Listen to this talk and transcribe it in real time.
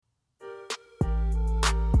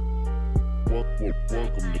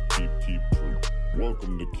Welcome to Keep True.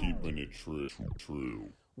 Welcome to Keeping It True.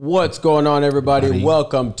 What's going on, everybody?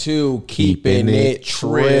 Welcome to Keeping It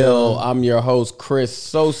Trill. I'm your host, Chris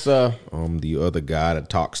Sosa. I'm the other guy that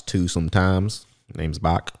talks too sometimes. Name's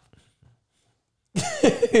Bach.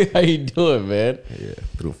 How you doing, man? Yeah,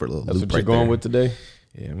 threw for a little That's loop what you're going with today?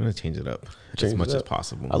 Yeah, I'm going to change it up Change as much it as up.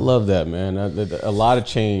 possible. I love that, man. A lot of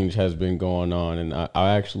change has been going on, and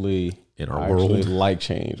I actually... In our I actually world? like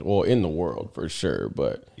change. Well, in the world, for sure,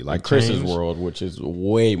 but You like in Chris's change? world, which is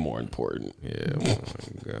way more important. Yeah, oh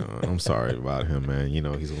my God. I'm sorry about him, man. You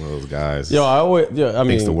know, he's one of those guys. Yo, I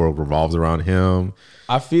thinks the mean, world revolves around him.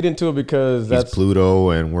 I feed into it because He's that's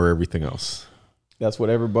Pluto and we're everything else.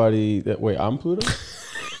 what everybody... Wait, I'm Pluto?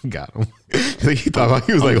 Got him. He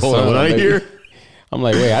was like, hold on, son, what I baby. hear? I'm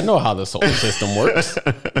like, wait, I know how the solar system works.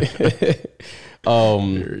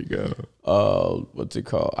 There you go. What's it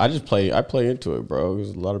called? I play into it, bro.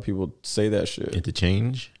 Because a lot of people say that shit.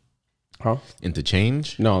 Interchange? Huh?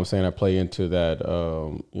 Interchange? No, I'm saying I play into that.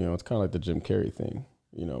 It's kind of like the Jim Carrey thing.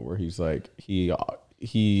 You know, where he's like he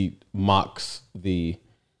mocks the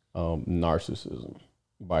narcissism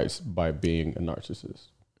by being a narcissist.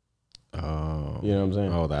 Oh. You know what I'm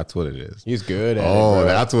saying? Oh, that's what it is. He's good at it. Oh, Bro.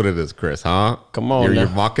 that's what it is, Chris, huh? Come on, You're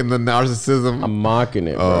now. mocking the narcissism? I'm mocking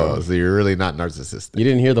it, bro. Oh, so you're really not narcissistic. You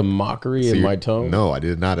didn't hear the mockery in my tone? No, I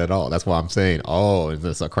did not at all. That's why I'm saying, oh, in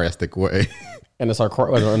a sarcastic way. And it's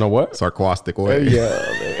in a what? Sarcastic way. Yeah,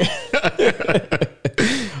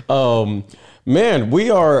 man. Man,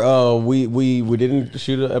 we are we didn't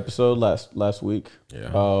shoot an episode last week.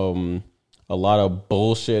 Yeah. A lot of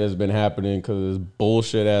bullshit has been happening because of this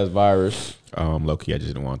bullshit ass virus. Low-key, I just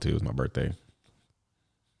didn't want to. It was my birthday.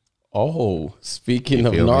 Oh, speaking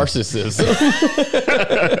of feel me? narcissism.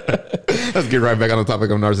 Let's get right back on the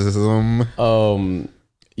topic of narcissism.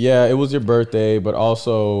 Yeah, it was your birthday, but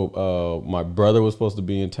also my brother was supposed to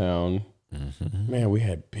be in town. Mm-hmm. Man, we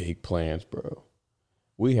had big plans, bro.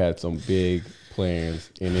 We had some big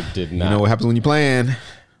plans, and it did not. You know what happens when you plan?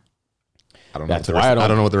 I don't know. That's what the why rest, I I don't-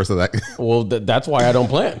 don't know what the rest of that. Well, that's why I don't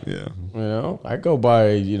plan. Yeah. You know, I go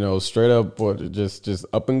by, straight up or just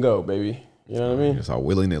up and go, baby. You know what I mean? It's all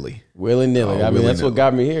willy-nilly. Willy nilly. Oh, I mean, that's what willy-nilly.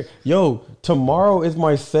 got me here. Yo, tomorrow is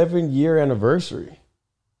my 7-year anniversary.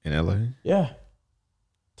 In LA? Yeah.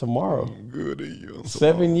 Tomorrow. Good at you.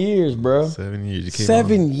 7 years, bro. 7 years. You came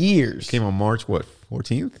 7 years. Came on March, what,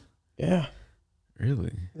 14th? Yeah.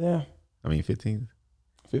 Really? Yeah. I mean, 15th?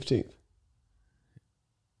 15th.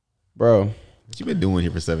 Bro. What you been doing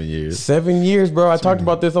here for 7 years? 7 years, bro. I talked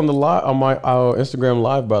about this on the live on my Instagram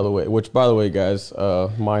live, by the way. Which, by the way, guys,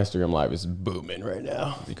 my Instagram live is booming right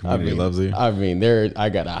now. The community loves you. I mean, I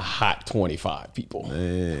got a hot 25 people.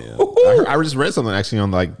 Yeah. I just read something actually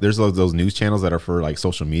on there's those news channels that are for like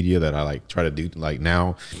social media that I like try to do like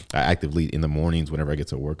now. I actively in the mornings whenever I get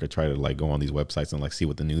to work, I try to like go on these websites and like see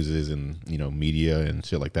what the news is and media and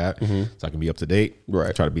shit like that, so I can be up to date.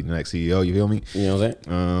 Right. Try to be the next CEO. You feel me? You know what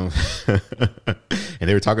I'm saying? And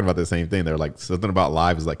they were talking about the same thing. They're like something about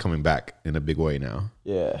live is like coming back in a big way now.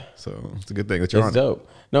 Yeah. So it's a good thing that you're It's on. dope.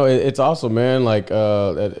 No, it's awesome, man. Like,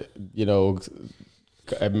 I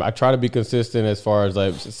try to be consistent as far as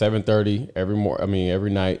like 7:30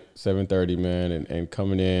 every night, 7:30, man, and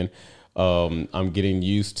coming in. I'm getting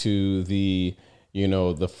used to the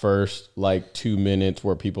first like 2 minutes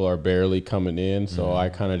where people are barely coming in. So I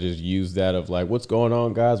kind of just use that of like, what's going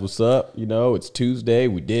on, guys? What's up? It's Tuesday.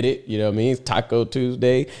 We did it. You know what I mean? It's Taco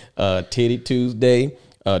Tuesday, Titty Tuesday,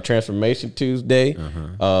 Transformation Tuesday.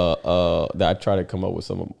 That I try to come up with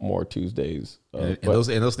some more Tuesdays. And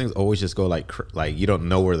those things always just go like you don't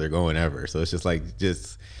know where they're going ever. So it's just like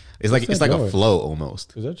it's like that a going? flow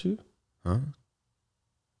almost. Is that you? Huh?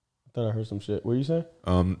 I thought I heard some shit. What are you saying?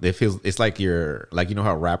 It's like you're like,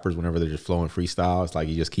 how rappers, whenever they're just flowing freestyle, it's like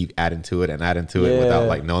you just keep adding to it without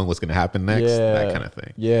like knowing what's gonna happen next. That kind of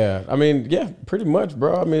thing. Yeah. I mean, yeah, pretty much,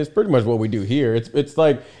 bro. I mean, it's pretty much what we do here. It's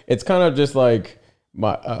like, it's kind of just like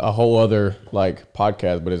a whole other like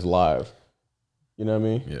podcast, but it's live. You know what I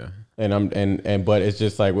mean? Yeah. But it's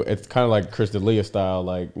just like, it's kind of like Chris D'Elia style,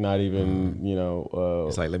 like not even,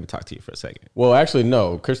 It's like, let me talk to you for a second. well, actually,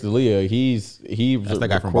 no, Chris D'Elia, That's that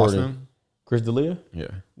guy from Boston? Chris D'Elia? Yeah.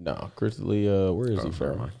 No, Chris D'Elia, where is he never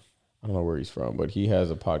from? mind. I don't know where he's from, but he has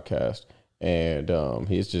a podcast, and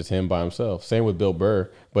he's just him by himself. Same with Bill Burr,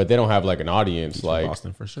 but they don't have like an audience He's from like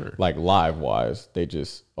Boston for sure. like live wise. They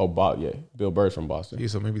just Bill Burr's from Boston. Yeah,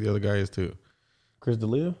 so maybe the other guy is too. Chris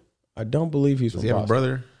D'Elia? I don't believe he's Does from he have Boston. a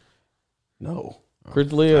brother? No, Chris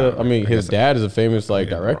D'Lia. I mean, his dad is a famous like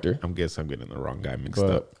director. I'm getting the wrong guy mixed But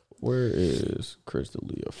up. where is Chris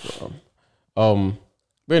D'Elia from?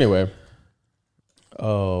 But anyway,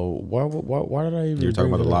 Why did I even? You're talking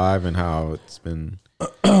bring about the it up? live and how it's been.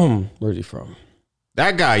 Where's he from?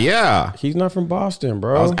 That guy, yeah. He's not from Boston,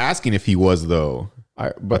 bro. I was asking if he was though.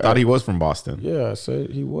 I thought he was from Boston. Yeah, I said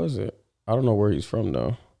he wasn't. I don't know where he's from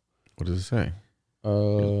though. What does it say?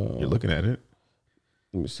 You're You're looking at it.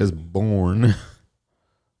 Let me It see. says born.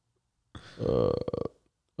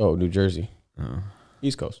 New Jersey,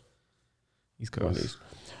 East Coast. East On the Coast. East.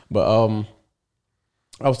 But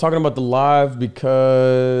I was talking about the live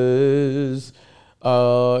because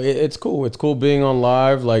it's cool. It's cool being on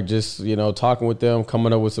live, like just, talking with them,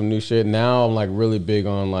 coming up with some new shit. Now I'm like really big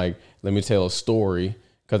on like, let me tell a story.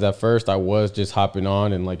 Cause at first I was just hopping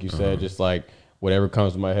on and like you said, just like whatever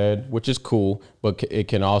comes to my head, which is cool, but it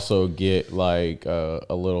can also get like a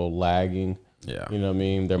little lagging. Yeah. You know what I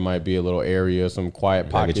mean? There might be a little area, some quiet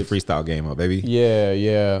Gotta pockets. get your freestyle game up, baby.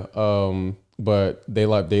 Yeah. But they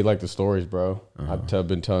like the stories, bro. I've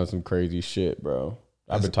been telling some crazy shit, bro.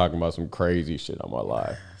 I've been talking about some crazy shit on my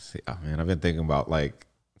live. See, oh man, I've been thinking about like,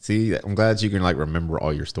 I'm glad you can like remember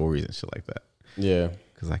all your stories and shit like that. Yeah.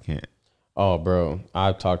 Cause I can't. Oh, bro.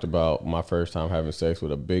 I talked about my first time having sex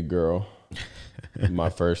with a big girl. My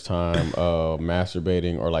first time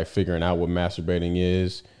masturbating or like figuring out what masturbating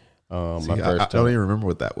is. I don't even remember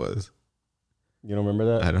what that was. You don't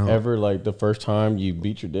remember that? I don't. Ever like the first time you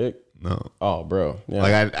beat your dick? No. Oh, bro. Yeah.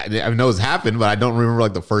 Like I know it's happened, but I don't remember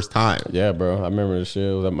like the first time. Yeah, bro. I remember the shit.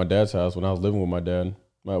 It was at my dad's house when I was living with my dad.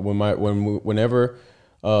 Whenever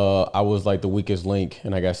I was like the weakest link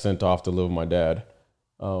and I got sent off to live with my dad.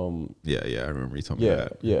 Yeah, I remember you told me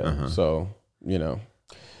that. Yeah. Uh-huh. So,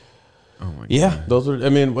 Oh my god. yeah, those are. I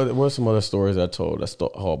mean, what are some other stories I told? I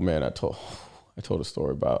told a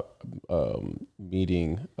story about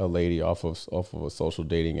meeting a lady off of a social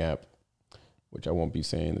dating app, which I won't be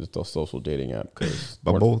saying is the social dating app because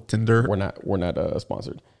Bumble, Tinder, we're not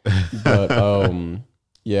sponsored. But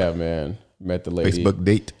yeah, man, met the lady, Facebook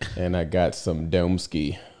date, and I got some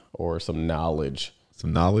domski or some knowledge.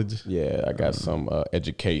 some knowledge. Yeah, I got some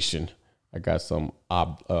education. I got some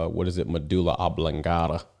medulla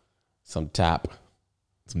oblongata, some tap.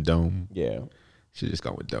 Some dome. Yeah. Should just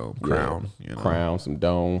go with dome. Yeah. Crown. Crown, some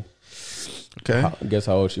dome. Okay. Guess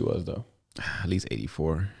how old she was though? At least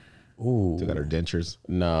 84. Ooh. Still got her dentures.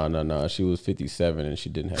 No. She was 57 and she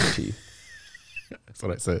didn't have teeth. That's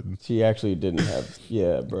what I said. She actually didn't have.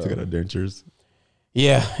 Yeah, bro. Still got her dentures.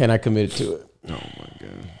 Yeah, and I committed to it. Oh my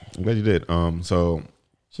god. I'm glad you did. So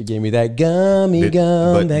She gave me that gummy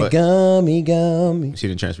but- gummy gummy. she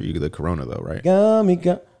didn't transfer you the corona though, right? Gummy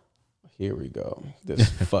gum. Here we go. This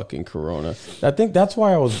fucking corona. I think that's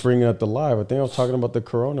why I was bringing up the live. I think I was talking about the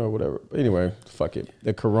corona or whatever. But anyway, fuck it.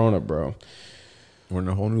 The corona, bro. We're in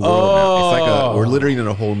a whole new world now. It's like we're literally in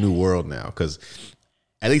a whole new world now. Because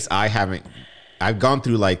at least I've gone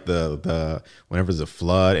through like the whenever there's a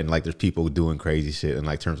flood and like there's people doing crazy shit in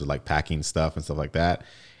like terms of like packing stuff and stuff like that.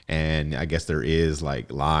 And I guess there is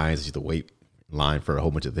like lines, you have to wait line for a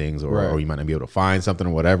whole bunch of things, or you might not be able to find something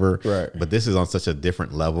or whatever. Right. But this is on such a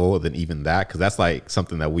different level than even that, because that's like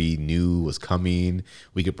something that we knew was coming,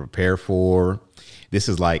 we could prepare for. This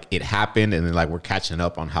is like it happened, and then like we're catching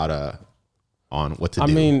up on what to do. I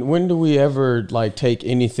mean, when do we ever like take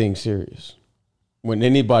anything serious? When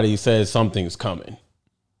anybody says something's coming,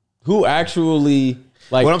 who actually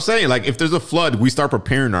like? What I'm saying, like if there's a flood, we start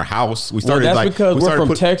preparing our house. We started that's like because we we're started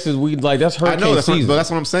from Texas. We like that's I hurricane know season. but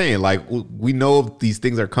that's what I'm saying. Like we know these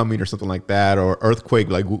things are coming or something like that, or earthquake.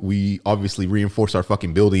 Like we obviously reinforce our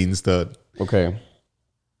fucking buildings to. Okay.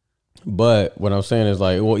 But what I'm saying is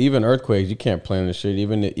like, well, even earthquakes, you can't plan this shit.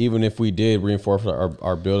 Even if we did reinforce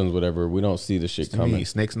our buildings, whatever, we don't see the shit coming.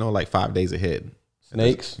 Snakes know like 5 days ahead.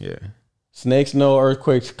 Snakes? Yeah. Snakes know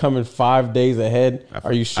earthquakes coming 5 days ahead.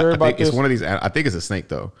 Are you sure about this? It's one of these. I think it's a snake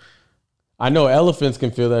though. I know elephants can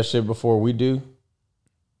feel that shit before we do,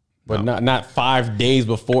 but not 5 days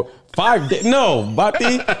before. 5 days? No,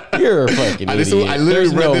 Bati, you're a fucking idiot. I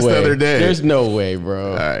literally read this the other day. There's no way,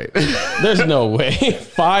 bro. All right. There's no way.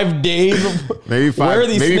 5 days. Before? Maybe 5. Where are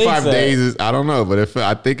these Maybe snakes 5 at? days is. I don't know, but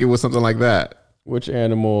I think it was something like that. Which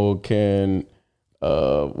animal can?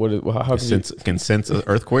 How Can sense an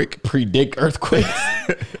earthquake? predict earthquakes?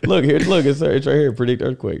 Look, it's right here. Predict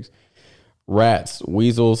earthquakes. Rats,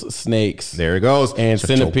 weasels, snakes, There it goes. and Shut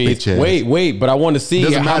your centipedes. bitch ass. Wait, but I want to see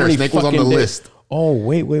Doesn't how matter. many Snake was on fucking the days- list. Oh,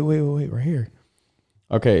 wait, right here.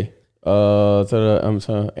 Okay.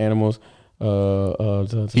 Animals.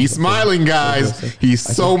 He's smiling, guys. He's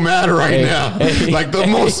so mad right now. Like the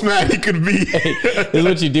most mad he could be. This is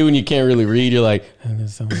what you do when you can't really read. You're like, and then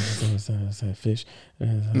some fish.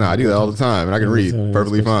 No, I do that all the time, and I can read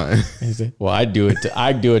perfectly fine. Well, I do it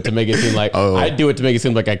to make it seem like I do it to make it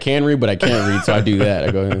seem like I can read, but I can't read, so I do that.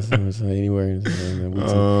 I go anywhere.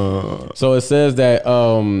 So it says that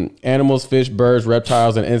animals, fish, birds,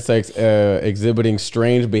 reptiles, and insects exhibiting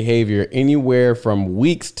strange behavior anywhere from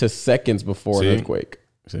weeks to seconds before an earthquake.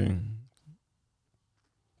 See,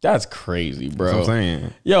 that's crazy, bro. that's what I'm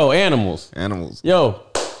saying. Yo, animals. Yo,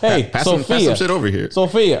 hey, pass Sophia. some shit over here.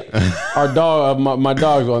 Sophia, our dog, my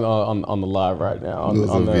dog's on the live right now on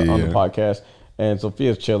the podcast, and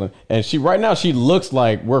Sophia's chilling. And right now she looks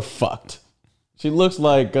like we're fucked. She looks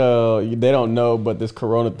like they don't know, but this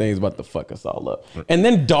corona thing is about to fuck us all up. And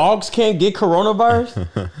then dogs can't get coronavirus?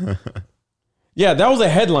 Yeah, that was a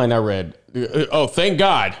headline I read. Oh, thank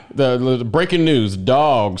God. The breaking news,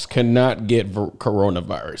 dogs cannot get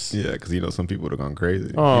coronavirus. Yeah, because, some people would have gone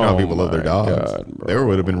crazy. Oh, you know how people love their dogs. God, they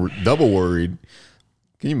would have been double worried.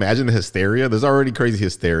 Can you imagine the hysteria? There's already crazy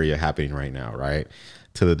hysteria happening right now, right?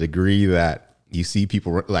 To the degree that you see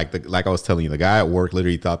people, like I was telling you, the guy at work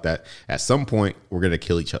literally thought that at some point we're going to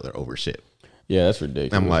kill each other over shit. Yeah, that's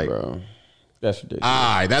ridiculous, I'm like, bro. That's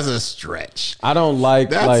ridiculous. That's a stretch. I don't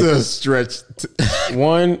like That's a stretch.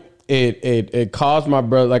 One, it caused my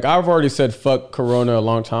brother, like I've already said fuck Corona a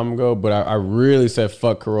long time ago, but I really said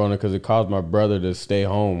fuck Corona because it caused my brother to stay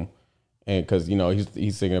home. And because,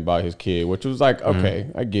 he's thinking about his kid, which was like,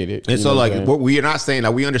 okay, I get it. And so like what we are not saying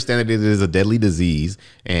that we understand that it is a deadly disease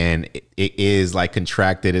and it is like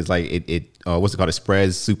contracted. It's like what's it called? It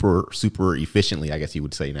spreads super efficiently, I guess you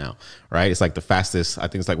would say now, right? It's like the fastest. I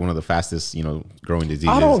think it's like one of the fastest, growing diseases.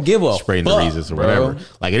 I don't give a spraying fuck, diseases or bro. whatever.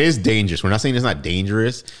 Like it is dangerous. We're not saying it's not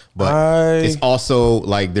dangerous, but it's also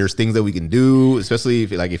like there's things that we can do, especially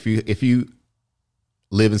if you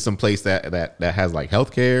live in some place that has like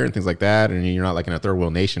healthcare and things like that, and you're not like in a third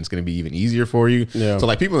world nation, it's going to be even easier for you. Yeah. So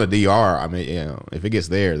like people in the DR, I mean, if it gets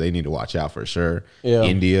there, they need to watch out for sure. Yeah.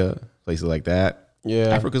 India, places like that. Yeah.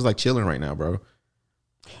 Africa's like chilling right now, bro.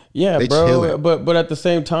 Yeah, they bro. Chilling. But at the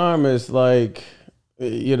same time, it's like,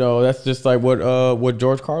 that's just like what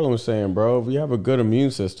George Carlin was saying, bro. If you have a good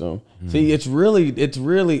immune system, see, it's really.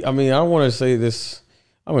 I mean, I don't want to say this.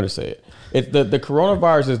 I'm going to say it. The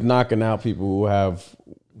coronavirus is knocking out people who have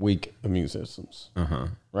weak immune systems.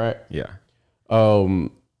 Right? Yeah. Bro,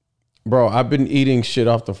 I've been eating shit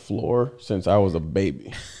off the floor since I was a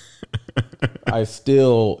baby. I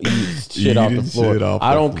still eat shit off the floor.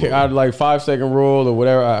 I don't care. I'd like 5-second rule or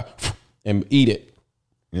whatever, and eat it.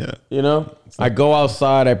 Yeah. I go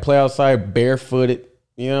outside, I play outside barefooted.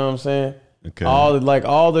 You know what I'm saying? Okay.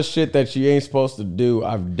 All the shit that you ain't supposed to do,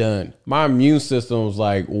 I've done. My immune system was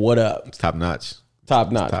like, what up? It's top notch. Top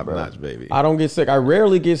notch, baby. I don't get sick. I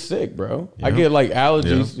rarely get sick, bro. Yeah. I get like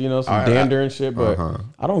allergies, some dander and shit, but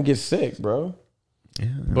I don't get sick, bro. Yeah.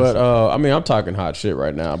 But I mean, I'm talking hot shit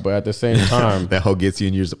right now, but at the same time, that hoe gets you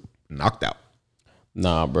and you're knocked out.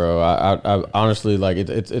 Nah, bro. I honestly like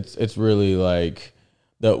it's really like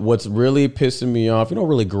what's really pissing me off,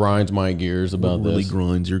 really grinds my gears about this. Really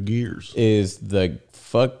grinds your gears is the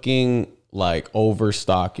fucking like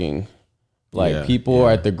overstocking. Like people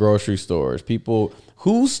at the grocery stores, people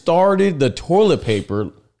who started the toilet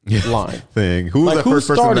paper line thing. Who was the first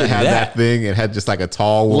person that had that thing? It had just like a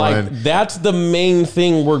tall one. Like that's the main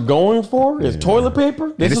thing we're going for is toilet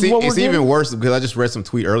paper. This is what we're getting? Even worse because I just read some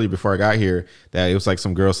tweet earlier before I got here that it was like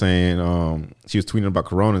some girl saying she was tweeting about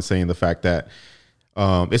Corona and saying the fact that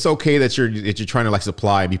it's okay that you're trying to like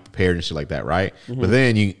supply and be prepared and shit like that, right? But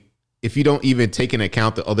then if you don't even take into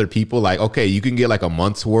account the other people, like, okay, you can get like a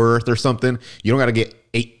month's worth or something. You don't got to get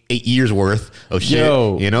eight years worth of shit.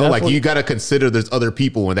 Like you got to consider there's other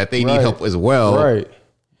people and that they need help as well. Right.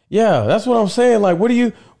 Yeah, that's what I'm saying. Like,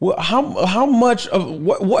 how much of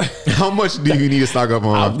what? How much do you need to stock up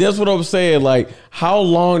on? That's what I'm saying. Like, how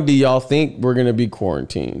long do y'all think we're gonna be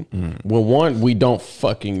quarantined? Well, we don't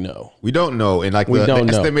fucking know. We don't know, and like the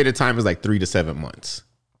estimated time is like 3 to 7 months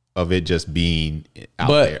of it just being out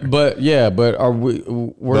there. But are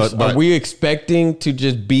we expecting to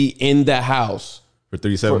just be in the house for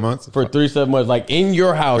 3 to 7 months? For 3 to 7 months, like in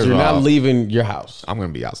your house, you're not leaving your house. I'm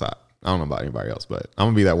gonna be outside. I don't know about anybody else, but I'm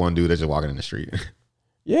gonna be that one dude that's just walking in the street.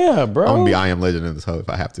 Yeah, bro. I'm gonna be I Am Legend in this hoe if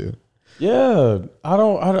I have to. Yeah, I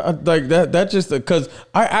like that. That just because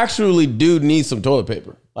I actually do need some toilet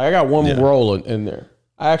paper. Like I got one roll in there.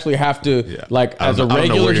 I actually have to as a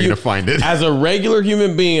regular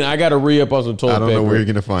human being, I got to re-up on some toilet paper. I don't know where you're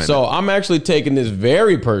gonna find it. So I'm actually taking this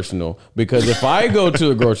very personal because if I go to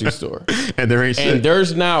the grocery store and there ain't shit, and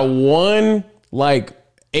there's not one like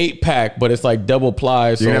 8-pack, but it's like double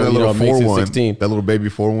ply, so that little it makes it 16. That little baby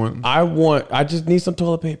 4-1. I just need some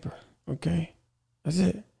toilet paper. Okay. That's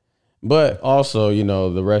it. But also, you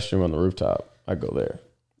know, the restroom on the rooftop, I go there.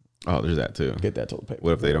 Oh, there's that too. Get that toilet paper.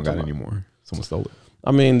 What if they don't got any more? Someone stole it.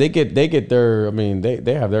 I mean, they get their. I mean,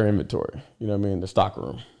 they have their inventory. You know what I mean? The stock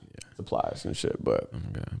room, supplies and shit. But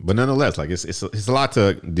but nonetheless, like it's a lot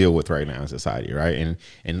to deal with right now in society, right?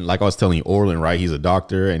 And like I was telling you, Orland, right? He's a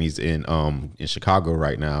doctor and he's in Chicago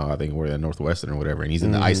right now. I think we're at Northwestern or whatever, and he's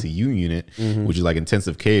in the ICU unit, which is like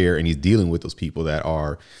intensive care, and he's dealing with those people that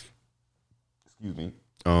are, excuse me,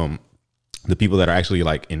 the people that are actually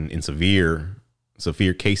like in severe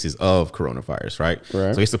cases of coronavirus, right?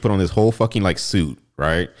 So he has to put on this whole fucking like suit,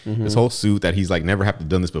 right? This whole suit that he's like never have to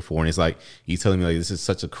done this before, and it's like he's telling me like this is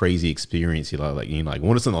such a crazy experience, like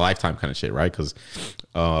once in a lifetime kind of shit, right? Because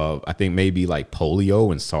I think maybe like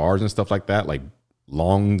polio and SARS and stuff like that, like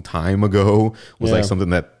long time ago, was like something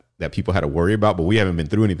that people had to worry about, but we haven't been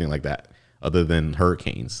through anything like that other than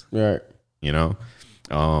hurricanes, right? You know.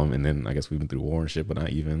 And then I guess we've been through war and shit, but not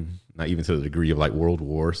even to the degree of like World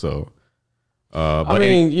War. So, but I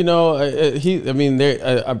mean, you know,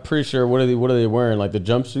 I'm pretty sure. What are they wearing? Like the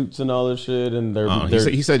jumpsuits and all this shit, and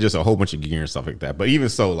he said just a whole bunch of gear and stuff like that. But even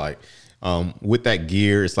so, like with that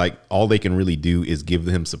gear, it's like all they can really do is give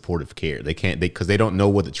him supportive care. They can't because they don't know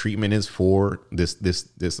what the treatment is for this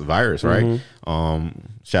virus, right?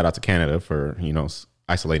 Shout out to Canada for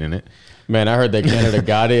isolating it. Man, I heard that Canada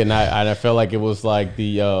got it, and I felt like it was like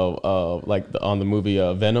on the movie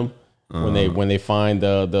Venom when they find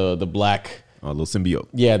the black little symbiote.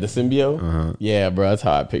 Yeah, the symbiote. Yeah, bro, that's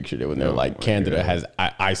how I pictured it when they're like Canada has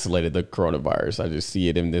isolated the coronavirus. I just see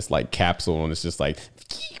it in this like capsule, and it's just like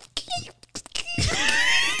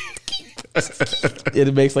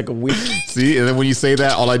it makes like a weird. See, and then when you say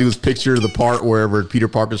that, all I do is picture the part wherever Peter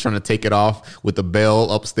Parker's trying to take it off with the bell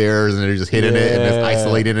upstairs, and they're just hitting it and just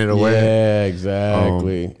isolating it away. Yeah,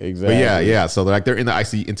 exactly. But yeah. So they're in the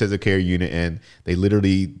IC intensive care unit, and they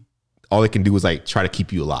literally all they can do is like try to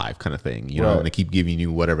keep you alive, kind of thing. You know, and they keep giving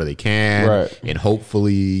you whatever they can, and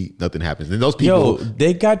hopefully nothing happens. And those people,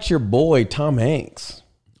 they got your boy Tom Hanks.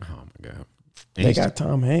 Oh my god, they got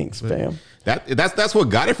Tom Hanks, fam. That's what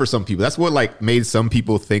got it for some people. That's what like made some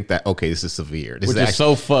people think that okay, this is severe. Which is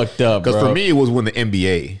so fucked up. Because for me, it was when the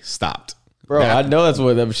NBA stopped. Bro, I know that's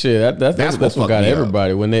what that shit. That's what got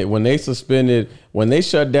everybody when they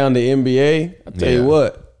shut down the NBA. I tell you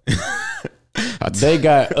what, they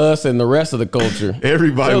got us and the rest of the culture.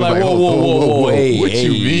 Everybody was like, whoa, hey, what you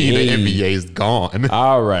mean the NBA is gone?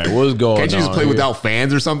 All right, what's going on? Can't you just play without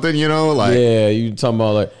fans or something? You know, like you talking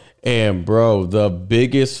about like. And bro, the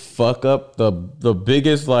biggest fuck up, the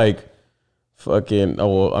biggest like fucking. Oh,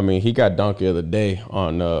 well, I mean, he got donkey of the day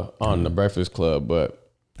on the Breakfast Club,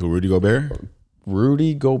 but who? Rudy Gobert.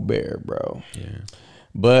 Rudy Gobert, bro. Yeah.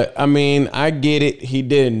 But I mean, I get it. He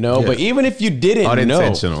didn't know. Yeah. But even if you didn't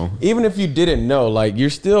know, even if you didn't know, like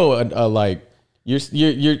you're still like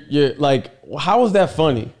you're like, how is that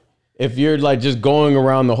funny? If you're like just going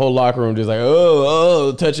around the whole locker room, just like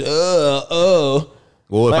touch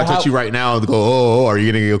Well, if I touch you right now and go, are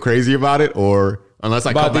you going to go crazy about it? Or unless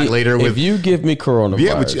I come back later with... If you give me coronavirus...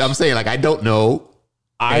 Yeah, but I'm saying, like, I don't know.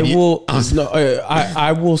 I will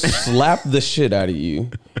slap the shit out of you.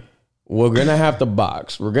 We're going to have to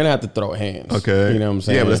box. We're going to have to throw hands. Okay. You know what I'm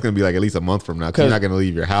saying? Yeah, but it's going to be like at least a month from now because you're not going to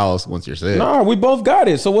leave your house once you're sick. No, we both got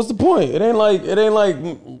it. So what's the point? It ain't like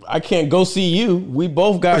I can't go see you. We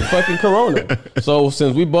both got fucking corona. So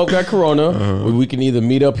since we both got corona, we can either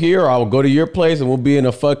meet up here or I'll go to your place and we'll be in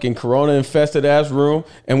a fucking corona infested ass room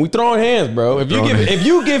and we throwing hands, bro. If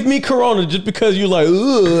you give me corona just because you like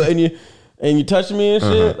and you touch me and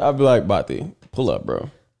shit, I'll be like, Bati, pull up, bro.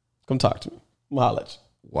 Come talk to me. I'm gonna holla at you.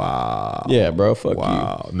 Wow. Yeah, bro. Fuck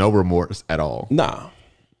you. No remorse at all. Nah.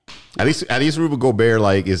 At least Rudy Gobert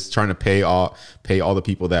like is trying to pay all the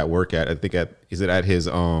people that work at. I think at his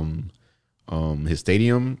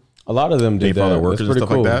stadium. A lot of them did that. Workers that's pretty and stuff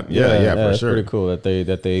cool. Like that. Yeah, for sure. Pretty cool that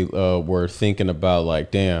they were thinking about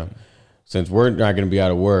like, damn, since we're not going to be out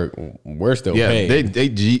of work, we're still paid. They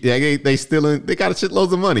got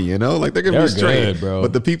shitloads of money, you know, like they're going to be straight, good, bro.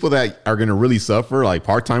 But the people that are going to really suffer, like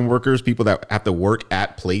part-time workers, people that have to work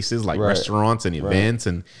at places like restaurants and events,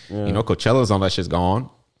 and you know, Coachella's all that shit's gone.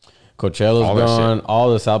 Coachella's gone.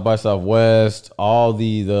 All the South by Southwest, all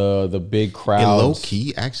the big crowds. And low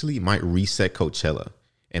key actually might reset Coachella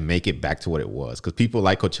and make it back to what it was, because people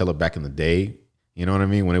like Coachella back in the day. You know what I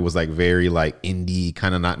mean? When it was like very like indie,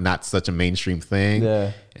 kind of not such a mainstream thing.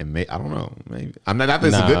 Yeah. And I don't know. Maybe I'm not that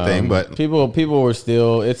it's a good thing, but people were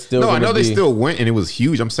still. It's still. No, I know they still went, and it was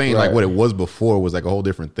huge. I'm saying like what it was before was like a whole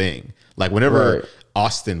different thing. Like whenever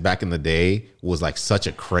Austin back in the day was like such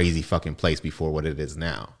a crazy fucking place before what it is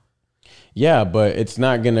now. Yeah, but it's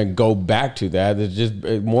not gonna go back to that. It's just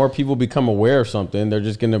more people become aware of something. They're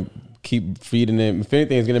just gonna keep feeding it. If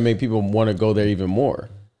anything, it's gonna make people want to go there even more.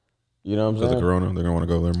 You know what I'm saying? Because of Corona, they're gonna want to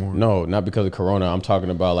go there more. No, not because of Corona. I'm talking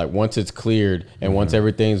about like once it's cleared and once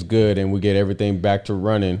everything's good and we get everything back to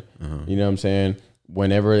running. You know what I'm saying?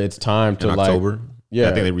 Whenever it's time to In October. Yeah,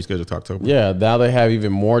 I think they rescheduled to October. Yeah, now they have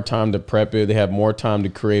even more time to prep it. They have more time to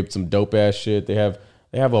create some dope ass shit. They have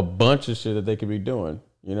a bunch of shit that they could be doing.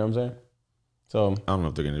 You know what I'm saying? So I don't know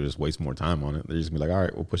if they're gonna just waste more time on it. They're just gonna be like, all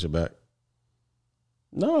right, we'll push it back.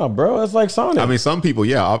 no, bro, it's like Sonic. I mean, some people,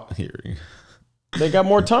 yeah, here. They got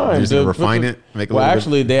more time They're just gonna refine it, make it a well, little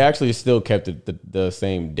actually, they actually still kept it the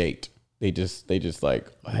same date. They just like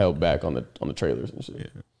held back on the trailers and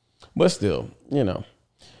shit. Yeah. But still, you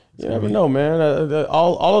never know, man.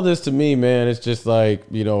 All of this to me, man, it's just like,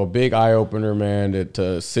 a big eye opener, man.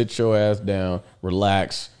 To sit your ass down,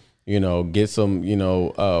 relax, get some,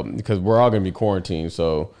 because we're all gonna be quarantined,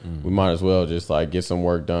 so we might as well just like get some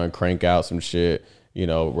work done, crank out some shit.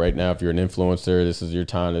 Right now, if you're an influencer, this is your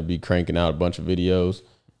time to be cranking out a bunch of videos,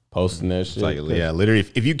 posting that shit. Like, yeah, literally,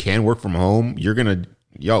 if you can work from home, you're gonna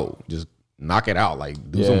just knock it out.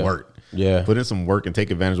 Like, do some work. Yeah, put in some work and take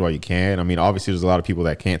advantage while you can. I mean, obviously, there's a lot of people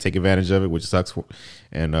that can't take advantage of it, which sucks.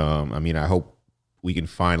 And I mean, I hope we can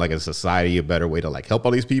find like a society a better way to like help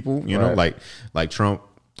all these people. You know, like Trump.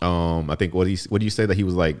 I think what do you say that he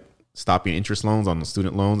was like stopping interest loans on the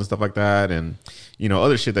student loans and stuff like that, and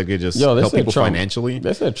other shit that could just help people financially.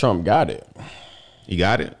 They said Trump got it. He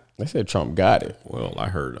got it. They said Trump got it. Well, I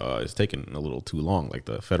heard it's taking a little too long. Like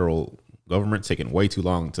the federal government taking way too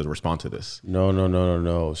long to respond to this.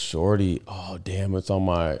 No, shorty. Oh damn, it's on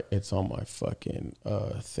my fucking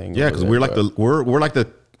thing. Yeah, because we're like the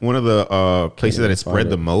one of the places that it spread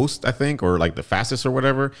the most, I think, or like the fastest or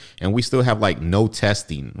whatever, and we still have like no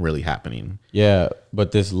testing really happening. Yeah,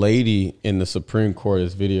 but this lady in the Supreme Court,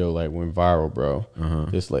 this video like went viral, bro.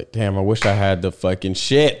 This like, damn, I wish I had the fucking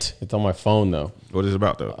shit. It's on my phone though. What is it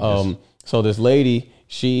about though? So this lady,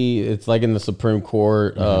 it's like in the Supreme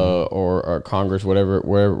Court or Congress,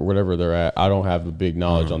 whatever they're at. I don't have a big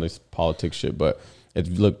knowledge on this politics shit, but it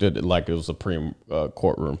looked at it like it was a Supreme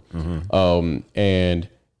courtroom. And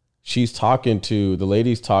the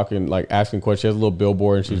lady's talking, like asking questions. She has a little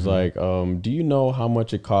billboard and she's like, do you know how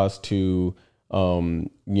much it costs to,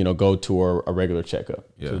 go to a regular checkup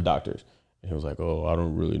to the doctors? And he was like, oh, I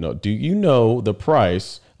don't really know. Do you know the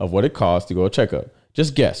price of what it costs to go a checkup?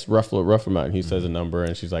 Just guess, rough amount. And he says a number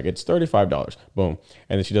and she's like, it's $35. Boom.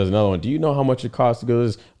 And then she does another one. Do you know how much it costs to go to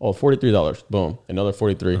this? Oh, $43. Boom. Another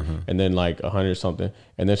 43. And then like 100 or something.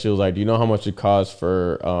 And then she was like, do you know how much it costs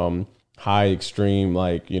for high extreme,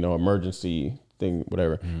 like, emergency thing,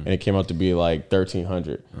 whatever. And it came out to be like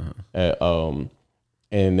 1,300. And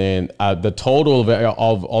then the total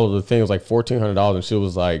of all of the things was like $1,400. And she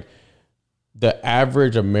was like, the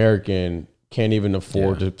average American can't even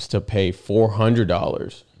afford to pay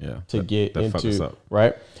 $400 to get into,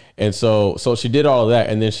 right? And so she did all of that.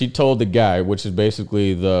 And then she told the guy, which is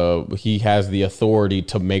basically he has the authority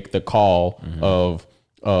to make the call of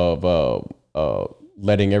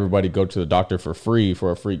letting everybody go to the doctor for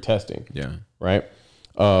a free testing. Yeah. Right.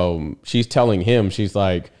 She's telling him, she's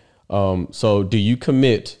like, so do you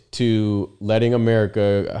commit to letting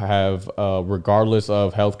America have, regardless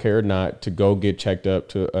of healthcare or not, to go get checked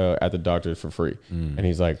up at the doctor for free? And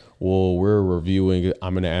he's like, well, we're reviewing it.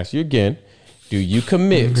 I'm going to ask you again. Do you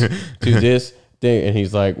commit to this thing? And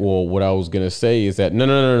he's like, well, what I was going to say is that no.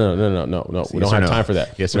 We don't have time for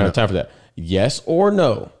that. Yes, we don't have time for that. Yes or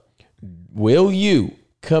no. Will you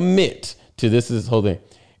commit to this whole thing?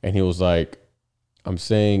 And he was like, I'm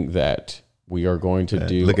saying that we are going to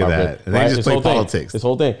do. Look at that. And they just play politics. This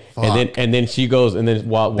whole thing. And then she goes, and then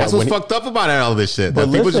while that's what's fucked up about all this shit. That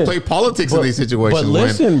people just play politics in these situations. But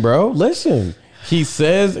listen, bro, listen. He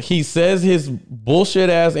says his bullshit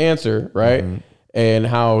ass answer, right? And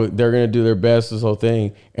how they're gonna do their best, this whole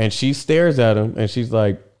thing. And she stares at him and she's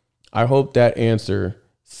like, I hope that answer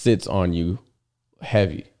sits on you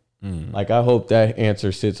heavy. Like, I hope that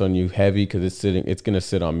answer sits on you heavy because it's going to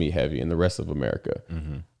sit on me heavy and the rest of America.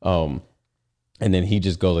 And then he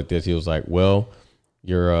just goes like this. He was like, well,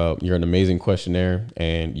 you're an amazing questionnaire.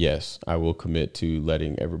 And yes, I will commit to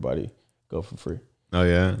letting everybody go for free. Oh,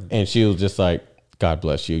 yeah. And she was just like, God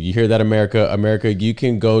bless you. You hear that, America? America, you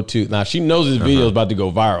can go to... Now, she knows this video is about to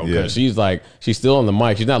go viral because she's still on the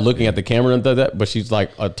mic. She's not looking at the camera and that, but she's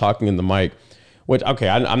like talking in the mic. Which, okay,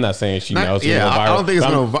 I'm not saying she knows. Yeah, I don't think it's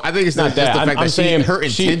going to. I think it's not just the fact that her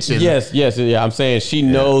intention. Yes, yeah. I'm saying she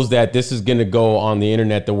knows that this is going to go on the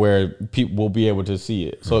internet to where people will be able to see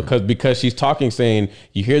it. So because she's talking, saying,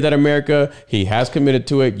 you hear that, America, he has committed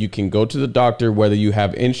to it. You can go to the doctor, whether you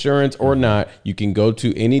have insurance or not. You can go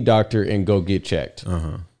to any doctor and go get checked.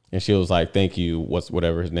 And she was like, thank you,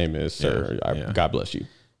 whatever his name is, sir. God bless you.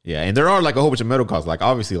 Yeah, and there are like a whole bunch of medical costs. Like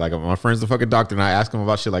obviously, like my friend's the fucking doctor, and I ask him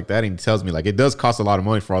about shit like that, and he tells me like it does cost a lot of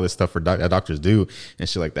money for all this stuff that doctors do and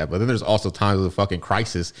shit like that. But then there's also times of the fucking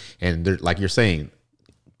crisis, and they're like you're saying,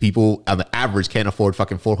 people on the average can't afford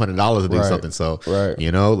fucking $400 to do something. So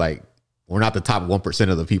you know, like we're not the top 1%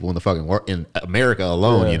 of the people in the fucking work in America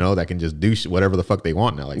alone. You know, that can just do whatever the fuck they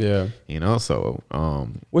want now. Like you know, so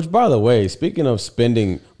which by the way, speaking of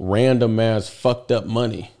spending random ass fucked up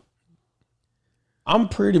money. I'm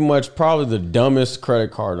pretty much probably the dumbest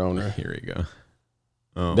credit card owner. Here we go.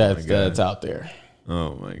 Oh, that's out there.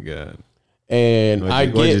 Oh my God. And I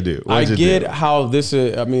get how this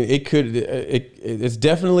is. I mean, it's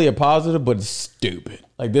definitely a positive, but it's stupid.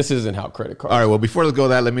 Like this isn't how credit cards. All right. Well, before let's go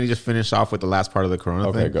that, let me just finish off with the last part of the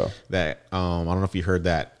Corona thing. Okay, go. That I don't know if you heard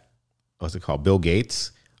that. What's it called? Bill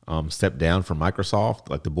Gates stepped down from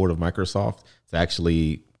Microsoft, like the board of Microsoft, to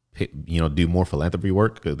actually do more philanthropy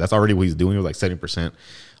work. That's already what he's doing. It was like 70%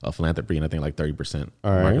 of philanthropy and I think like 30%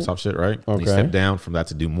 Microsoft shit, right? Okay. And he stepped down from that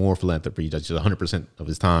to do more philanthropy. That's just 100% of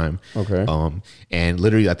his time. Okay. And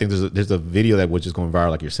literally, I think there's a video that was just going viral,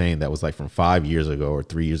 like you're saying, that was like from 5 years ago or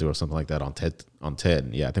 3 years ago or something like that on TED.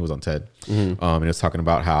 Yeah, I think it was on TED. And it was talking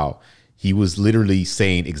about how he was literally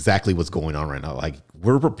saying exactly what's going on right now. Like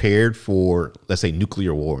we're prepared for, let's say,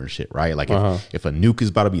 nuclear war and shit, right? Like if a nuke is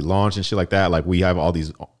about to be launched and shit like that, like we have all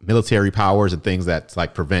these military powers and things that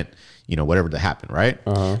like prevent, whatever to happen, right?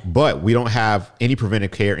 But we don't have any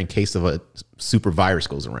preventive care in case of a super virus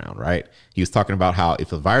goes around, right? He was talking about how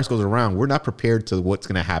if a virus goes around, we're not prepared to what's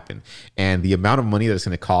going to happen. And the amount of money that's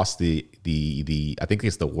going to cost the I think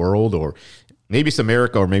it's the world, or maybe it's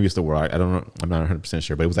America or maybe it's the world. I don't know. I'm not 100%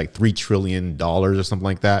 sure, but it was like $3 trillion or something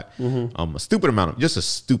like that. A stupid amount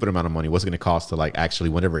of money. What's it going to cost to like actually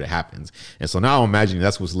whenever it happens? And so now I'm imagining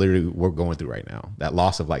that's what's literally we're going through right now. That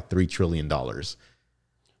loss of like $3 trillion.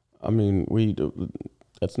 I mean,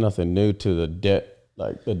 that's nothing new to the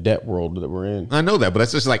debt world that we're in. I know that, but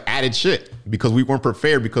that's just like added shit because we weren't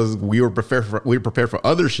prepared because we were prepared for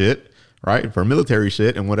other shit, right? For military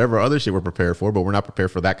shit and whatever other shit we're prepared for, but we're not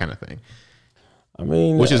prepared for that kind of thing. I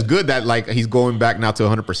mean, which is good that like he's going back now to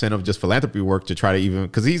 100% of just philanthropy work to try to even,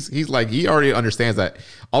 because he's like, he already understands that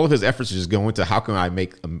all of his efforts are just going to how can I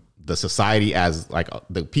make the society as like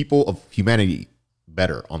the people of humanity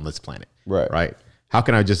better on this planet, right? How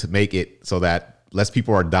can I just make it so that less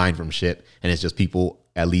people are dying from shit and it's just people,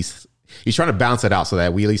 at least he's trying to balance it out so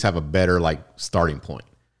that we at least have a better like starting point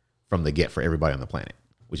from the get for everybody on the planet,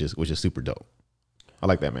 which is super dope. I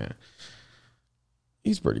like that, man.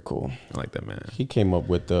 He's pretty cool. I like that, man. He came up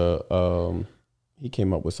with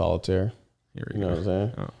solitaire. You know what I'm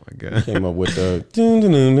saying? Oh my God. He came up with the dun,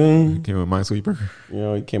 dun, dun, dun. He came up with Minesweeper.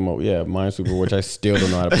 He came up, Minesweeper, which I still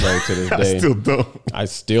don't know how to play to this day. I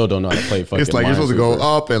still don't know how to play fucking It's like you're supposed to go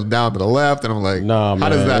up and down to the left, and I'm like, nah, man. How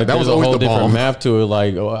does that? That was always a whole the different bomb. math to it.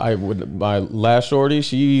 Like my last shorty,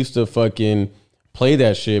 she used to fucking play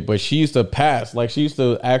that shit, but she used to pass. Like she used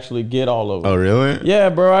to actually get all of it. Oh, really? Yeah,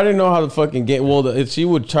 bro. I didn't know how to fucking get. Well, she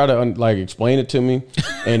would try to like explain it to me,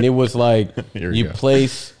 and it was like you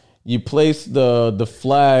place the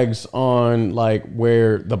flags on like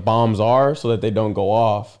where the bombs are so that they don't go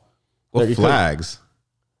off. What flags?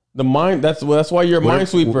 That's why you're a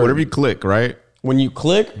Minesweeper. Whatever you click, right? When you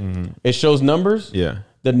click, it shows numbers. Yeah.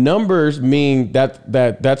 The numbers mean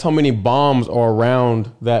that's how many bombs are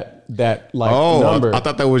around that number. I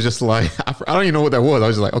thought that was just like I don't even know what that was. I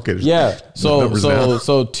was just like, okay,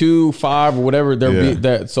 so 2, 5, or whatever be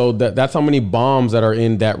that. So that's how many bombs that are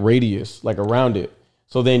in that radius, like around it.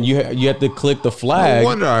 So then you have to click the flag. No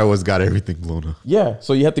wonder I always got everything blown up. Yeah.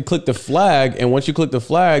 So you have to click the flag, and once you click the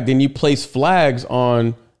flag, then you place flags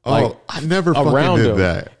on. I never fucking did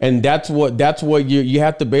that. And that's what you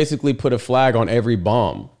have to basically put a flag on every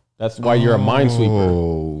bomb. That's why you're a Minesweeper.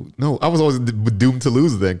 Oh no, I was always doomed to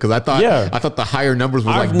lose then because I thought the higher numbers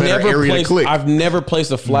was like better area to click. I've never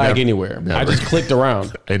placed a flag anywhere. Never. I just clicked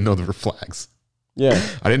around. I didn't know there were flags. Yeah,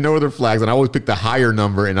 I didn't know there were flags, and I always picked the higher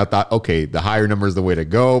number, and I thought, okay, the higher number is the way to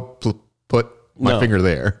go. Put my finger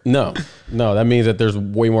there. No, that means that there's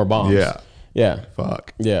way more bombs. Yeah.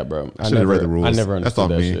 Fuck. Yeah, bro. I never read the rules. I never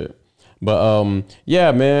understood that shit. But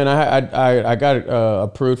yeah, man, I got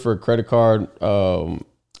approved for a credit card, and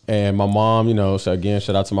And my mom, you know, so again,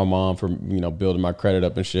 shout out to my mom for, you know, building my credit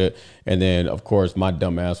up and shit. And then, of course, my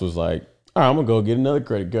dumb ass was like, all right, I'm going to go get another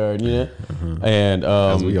credit card, you know? And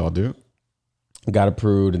as we all do. got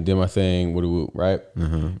approved and did my thing, right?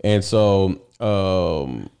 And so,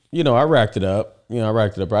 you know, I racked it up. I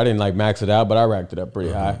didn't like max it out, but I racked it up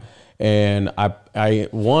pretty high. And I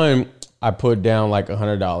put down like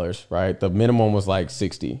 $100, right? The minimum was like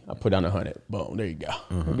 60. I put down 100. Boom, there you go.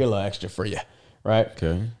 I'll get a little extra for you, right?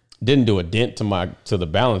 Okay. Didn't do a dent to the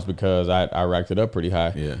balance because I racked it up pretty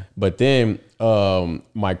high. Yeah. But then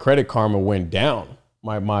my Credit Karma went down.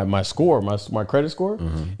 My score, my credit score,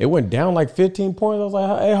 it went down like 15 points. I was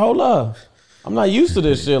like, hey, hold up. I'm not used to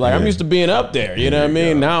this shit. Like, I'm used to being up there. You know what I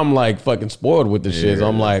mean? Now I'm like fucking spoiled with this shit. So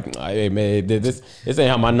I'm like, hey, man, this ain't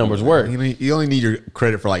how my numbers work. You only need your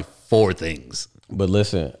credit for like 4 things. But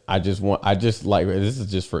listen, I just like, this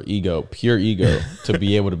is just for ego, pure ego, to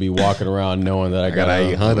be able to be walking around knowing that I got an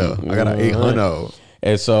 800. I got an 800.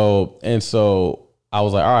 And so I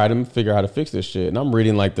was like, all right, let me figure out how to fix this shit. And I'm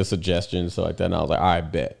reading like the suggestions, so like that. And I was like, all right,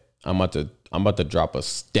 bet I'm about to drop a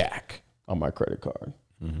stack on my credit card,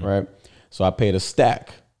 right? So I paid a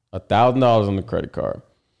stack, $1,000 on the credit card,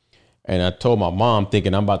 and I told my mom,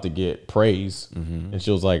 thinking I'm about to get praise, and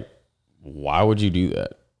she was like, "Why would you do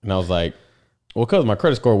that?" And I was like, "Well, because my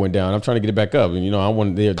credit score went down. I'm trying to get it back up, and you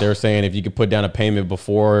know, they're saying if you could put down a payment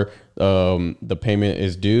before the payment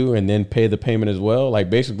is due, and then pay the payment as well, like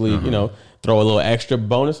basically, you know, throw a little extra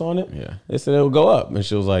bonus on it. Yeah, they said it'll go up." And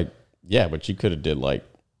she was like, "Yeah, but you could have did like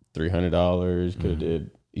 $300.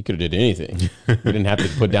 You could have did anything. You didn't have to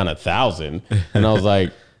put down 1,000." And I was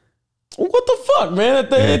like, what the fuck, man?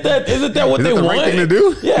 Isn't that what they want? Right thing to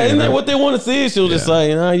do? Yeah, isn't that what they want to see? She was just like,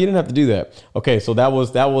 you know, you didn't have to do that. Okay, so that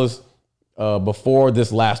was before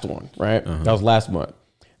this last one, right? That was last month.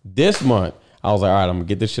 This month, I was like, all right, I'm gonna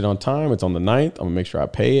get this shit on time. It's on the 9th. I'm gonna make sure I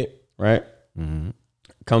pay it, right?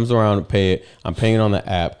 Comes around and pay it. I'm paying on the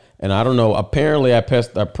app. And I don't know, apparently I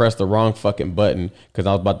pressed the wrong fucking button because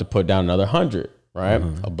I was about to put down another 100, right?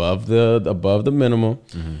 Above the minimum.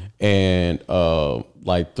 And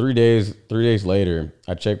like 3 days later,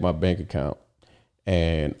 I checked my bank account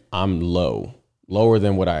and I'm lower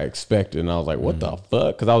than what I expected. And I was like, what the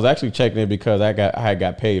fuck? Because I was actually checking it because I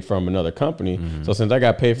got paid from another company. So since I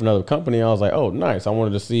got paid from another company, I was like, oh, nice. I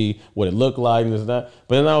wanted to see what it looked like and this and that.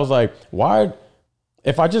 But then I was like, why?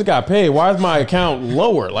 If I just got paid, why is my account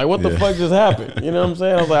lower? Like, what the fuck just happened? You know what I'm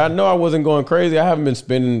saying? I was like, I know I wasn't going crazy. I haven't been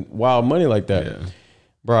spending wild money like that.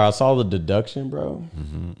 Bro, I saw the deduction, bro.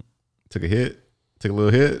 Took a little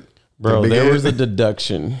hit. Bro, there was a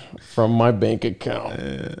deduction from my bank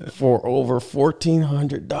account for over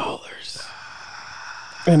 $1,400.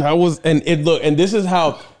 And this is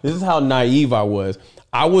how naive I was.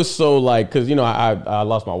 I was so like, cause you know, I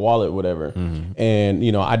lost my wallet, whatever. And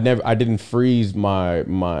you know, I didn't freeze my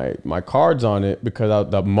cards on it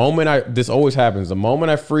because the moment this always happens. The moment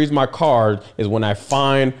I freeze my card is when I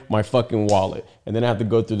find my fucking wallet. And then I have to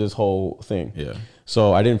go through this whole thing. Yeah.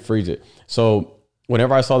 So I didn't freeze it. So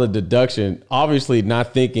whenever I saw the deduction, obviously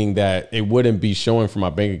not thinking that it wouldn't be showing from my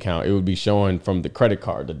bank account, it would be showing from the credit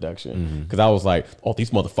card deduction. Cause I was like, oh,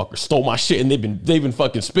 these motherfuckers stole my shit and they've been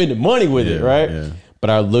fucking spending money with it, right? Yeah. But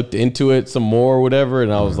I looked into it some more or whatever,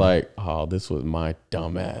 and I was like, oh, this was my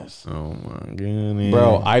dumbass. Oh, my goodness.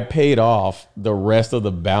 Bro, I paid off the rest of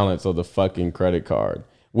the balance of the fucking credit card,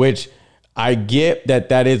 which I get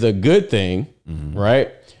that is a good thing,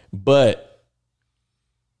 right? But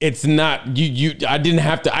it's not, I didn't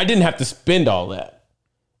have to spend all that.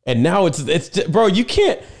 And now it's bro, you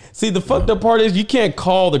can't. See, the fucked up part is you can't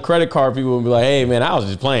call the credit card people and be like, "Hey, man, I was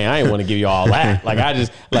just playing. I didn't want to give you all that." Like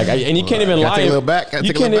and you can't even lie. Take a little back.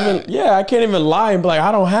 You can't even. Yeah, I can't even lie and be like,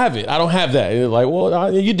 "I don't have it. I don't have that." And it's like,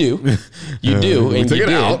 well, you do, you do, and you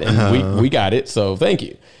did, and we got it. So thank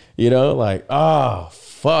you. You know, like, oh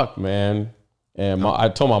fuck, man. And I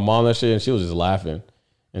told my mom that shit, and she was just laughing.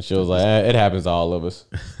 And she was like, it happens to all of us.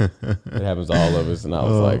 It happens to all of us. And I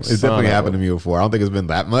was like, it's definitely happened to me before. I don't think it's been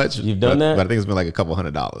that much. You've done that? But I think it's been like a couple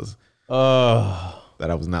 $100 that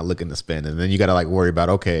I was not looking to spend. And then you got to like worry about,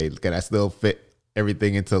 okay, can I still fit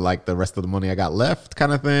everything into like the rest of the money I got left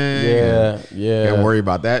kind of thing? Yeah. Can't worry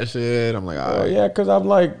about that shit. I'm like, all right. Yeah, because I'm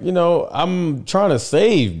like, you know, I'm trying to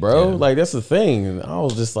save, bro. Yeah. Like, that's the thing. And I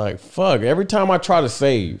was just like, fuck. Every time I try to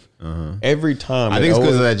save, every time. I think it's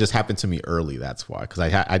because that just happened to me early. That's why. Because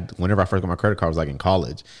whenever I first got my credit card, I was like in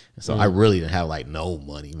college. And so I really didn't have like no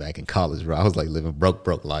money back in college, bro. I was like living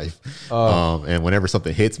broke life. And whenever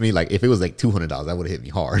something hits me, like if it was like $200, that would have hit me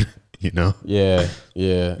hard. You know? Yeah.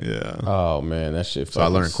 Oh man, that shit. So I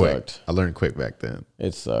learned quick. I learned quick back then.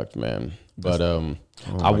 It sucked, man. But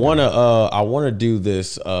I wanna do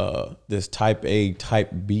this this type A,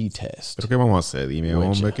 type B test. ¿Pero qué vamos a hacer? Dime,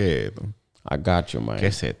 hombre, ¿qué es esto? I got you, man. ¿Qué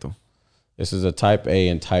es esto? This is a type A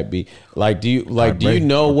and type B. Do you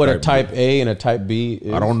know what a type A and a type B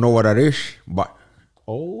is? I don't know what that is, but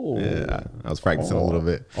Oh. yeah, I was practicing a little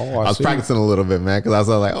bit. Oh, I was see. practicing a little bit, man, because I was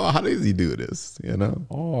like, oh, how does he do this? You know?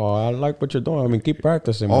 Oh, I like what you're doing. I mean, keep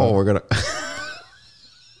practicing. Oh, Man. we're gonna.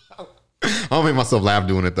 I'll make myself laugh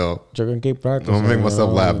doing it though. You're gonna keep practicing. I'm gonna make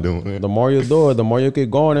myself laugh doing it. The more you do it, the more you keep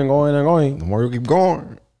going and going and going. The more you keep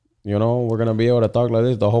going, You know, we're gonna be able to talk like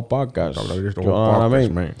this the whole podcast. talk like this the You know whole what I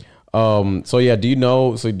podcast, mean? man. So yeah, do you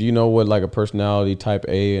know what like a personality type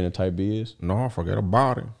A and a type B is? No, forget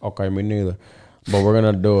about it. Okay, me neither. But we're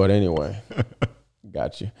gonna do it anyway.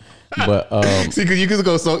 Got you. But See, because you can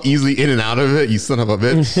go so easily in and out of it, you son of a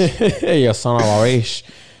bitch. you son of a bitch.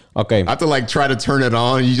 Okay. I have to like try to turn it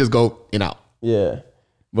on. You just go in out. Yeah.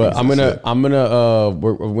 But we're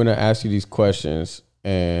gonna ask you these questions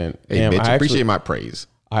and Hey, damn, bitch, appreciate my praise.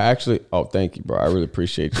 Oh, thank you, bro. I really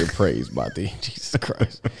appreciate your praise, Bati. Jesus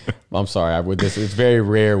Christ. I'm sorry. It's very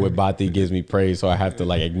rare when Bati gives me praise, so I have to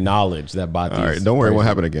like acknowledge that Bati. All right, don't worry, it won't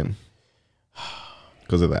happen again.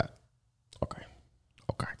 Because of that. Okay.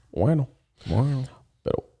 Okay. Bueno. Wow.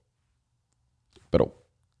 Pero.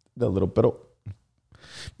 The little pero.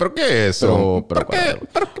 ¿Pero qué es eso? ¿Pero qué?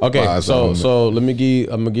 Okay, pasa, so I'm gonna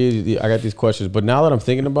give you I got these questions, but now that I'm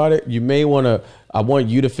thinking about it, I want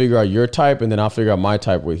you to figure out your type and then I'll figure out my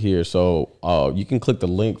type with here. So you can click the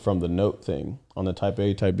link from the note thing on the type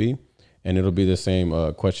A, type B, and it'll be the same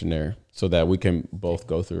questionnaire so that we can both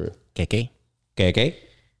go through it. KK?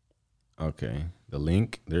 Okay. The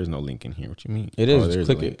link, there's no link in here. What you mean? It is. There's Just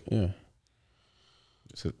a click link. it. Yeah.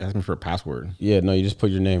 It's asking for a password. Yeah, no, you just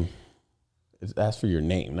put your name. It's ask for your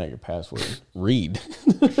name, not your password. Read.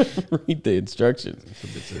 Read the instructions.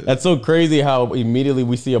 That's so crazy how immediately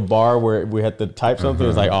we see a bar where we have to type something.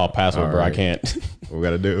 It's like, oh, password, All bro. I right. can't. What we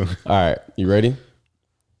got to do? All right. You ready?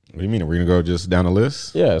 What do you mean? Are we going to go just down the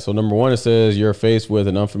list? Yeah. So number one, it says you're faced with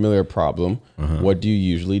an unfamiliar problem. What do you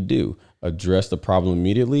usually do? Address the problem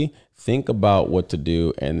immediately, think about what to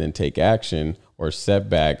do, and then take action, or set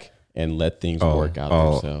back and let things work out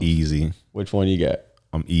themselves. Easy. Which one you got?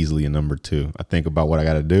 I'm easily a number 2. I think about what I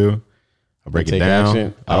got to do. I break it Take down.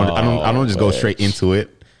 action? I don't just go Oh, straight into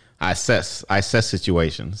it. I assess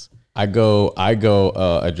situations. I go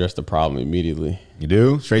address the problem immediately. You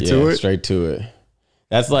do straight to it. Straight to it.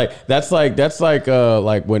 That's like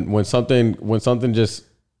when something just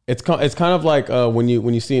it's kind of like when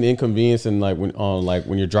you see an inconvenience and like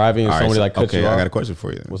when you're driving and somebody like cuts you off. I got a question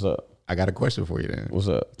for you then. What's up? I got a question for you then. What's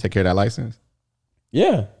up? Take care of that license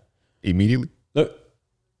Yeah. immediately. Look,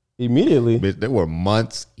 immediately. Bitch, there were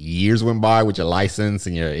months, years went by with your license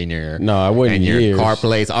and your No, I wouldn't. and your years. car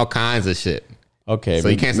plates, all kinds of shit. Okay, So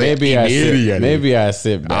you can't say maybe immediately. maybe I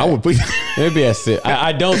sit back. I would put. Maybe I sit.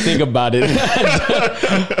 I don't think about it.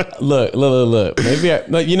 look.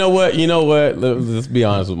 Maybe you know what? Let's be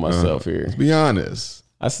honest with myself here. Be honest.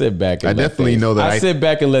 I sit back. And I definitely know that I sit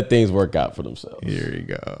back and let things work out for themselves. Here you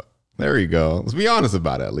go. There you go. Let's be honest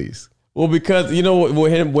about it at least. Well, because you know what?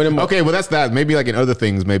 Okay, well that's that. Maybe like in other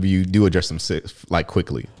things, maybe you do address them like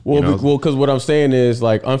quickly. Well, you know? because what I'm saying is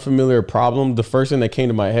like unfamiliar problem. The first thing that came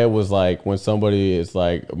to my head was like when somebody is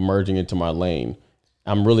like merging into my lane.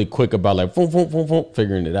 I'm really quick about like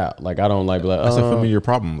figuring it out. Like I don't like That's a familiar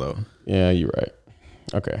problem though. Yeah, you're right.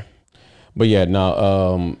 Okay. But yeah,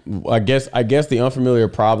 no, I guess the unfamiliar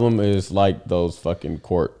problem is like those fucking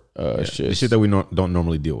court shit. The shit that we don't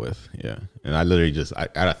normally deal with. Yeah. And I literally I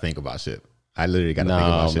gotta think about shit. I literally gotta think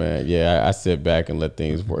about shit. Man. Yeah, I sit back and let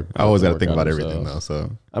things work. I always gotta work think out about themselves. everything though. So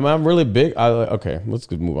I mean, I'm really big. Okay, let's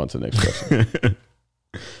move on to the next question.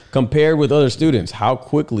 Compared with other students, how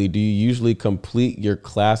quickly do you usually complete your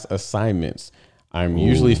class assignments? I'm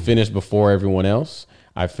usually finished before everyone else.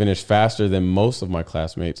 I finish faster than most of my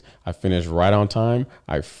classmates. I finish right on time.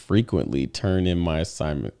 I frequently turn my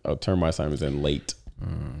assignments in late.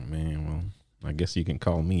 man, well, I guess you can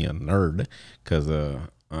call me a nerd because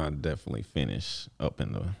I definitely finish up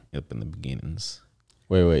in the beginnings.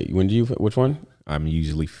 Wait. Which one? I'm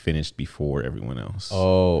usually finished before everyone else.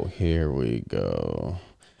 Oh, here we go.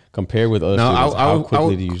 Compared with other students, how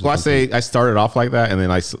quickly do you usually complete? I started off like that, and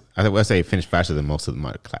then I say I finished faster than most of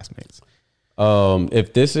my classmates.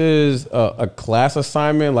 If this is a class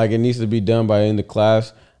assignment, like it needs to be done by the end of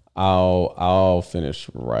class, I'll finish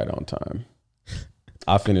right on time.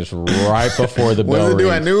 I'll finish right before the bell What does it do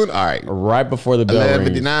rings. at noon? All right, Right before the bell rings.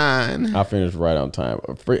 11:59. I'll finish right on time.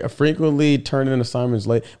 Frequently turning in assignments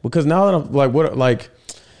late because now that I'm like,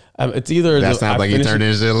 It's either That sounds like you turned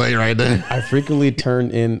in shit late right there. I frequently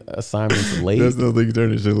turn in assignments late. That sounds like you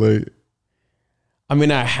turned in shit late. I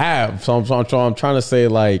mean, I have. So I'm trying to say,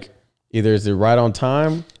 like, either is it right on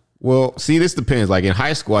time? Well, see, this depends. Like in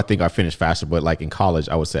high school, I think I finished faster, but like in college,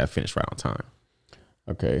 I would say I finished right on time.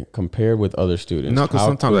 Okay, compared with other students. No, because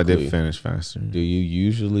sometimes I quickly did finish faster. do you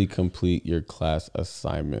usually complete your class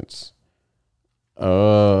assignments? I'm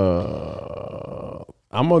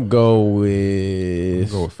gonna go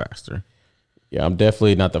with Go with faster. Yeah, I'm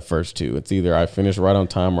definitely not the first two. It's either I finish right on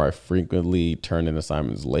time or I frequently turn in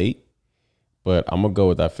assignments late. But I'm gonna go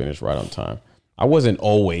with I finish right on time. I wasn't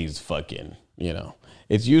always fucking,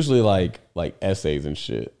 It's usually like essays and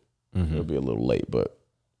shit. It'll be a little late, but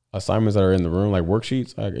assignments that are in the room, like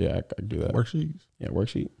worksheets, I do that. Worksheets? Yeah,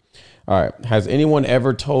 worksheet. All right. Has anyone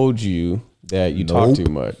ever told you that you talk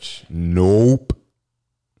too much? Nope.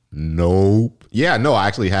 Yeah, no, I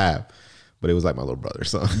actually have. But it was like my little brother,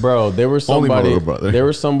 so. Bro, there was somebody. Only my little brother. There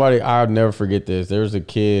was somebody, I'll never forget this. There was a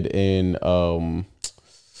kid in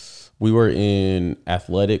we were in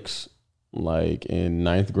athletics, like in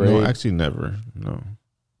 9th grade. No, actually never. No.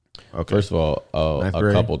 Okay. First of all, a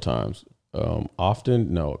grade? couple times.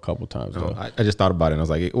 Often, no, a couple times. No, Though. I just thought about it and I was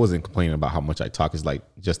like, it wasn't complaining about how much I talk. It's like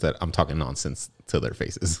just that I'm talking nonsense to their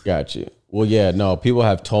faces. Gotcha. Well, yeah, no, people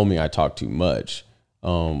have told me I talk too much,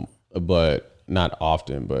 but not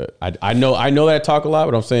often. But I know that I talk a lot.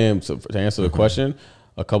 But I'm saying, so to answer the question,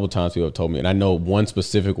 a couple times people have told me, and I know one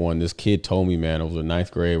specific one. This kid told me, man, it was in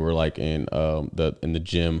 9th grade. We're like in the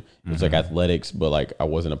gym. It was like athletics, but like I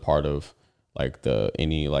wasn't a part of like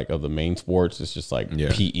any of the main sports. It's just like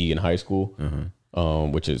PE in high school,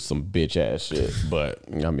 which is some bitch ass shit. But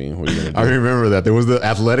I mean, what are you gonna do? I remember that there was the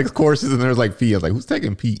athletics courses and there was like PE. I was like, who's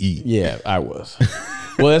taking PE? Yeah, I was.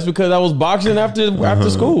 Well, that's because I was boxing after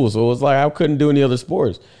school, so it was like I couldn't do any other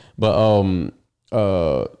sports. But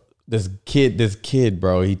this kid,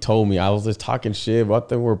 bro, he told me, I was just talking shit. But I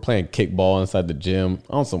think we were playing kickball inside the gym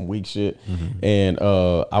on some weak shit. And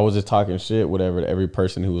I was just talking shit, whatever, to every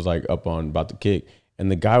person who was like up on about to kick.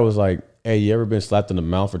 And the guy was like, hey, you ever been slapped in the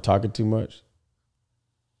mouth for talking too much?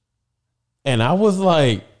 And I was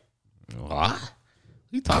like, What?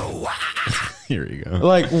 You talking? Here you go.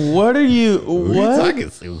 like, what are you? Who What?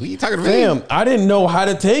 Who you talking to? Fam, I didn't know how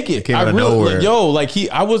to take it. came out of nowhere.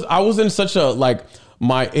 I was in such a like.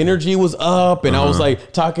 My energy was up and I was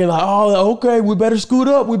like talking like, oh, okay, we better scoot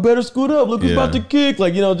up. Look who's about to kick.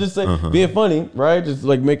 Like, just like being funny, right? Just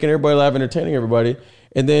like making everybody laugh, entertaining everybody.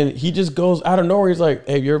 And then he just goes out of nowhere. He's like,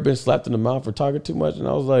 hey, have you ever been slapped in the mouth for talking too much? And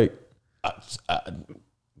I was like,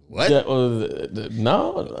 What?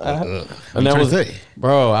 No. And that that was,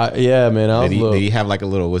 bro, man. Did he have like a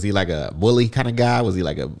little, was he like a bully kind of guy? Was he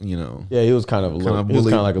like a, Yeah, he was kind of a little, bully, he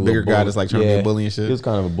was kind of like a bigger little guy bully. that's like trying to be a bully and shit? He was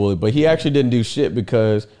kind of a bully, but he actually didn't do shit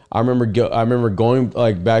because I remember going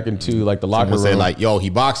like back into like the locker Someone room. said like, yo, he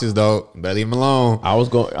boxes though. Better leave him alone. I was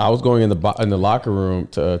going in the locker room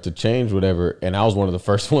to change whatever, and I was one of the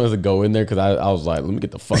first ones to go in there because I was like, let me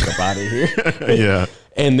get the fuck up out of here. Yeah.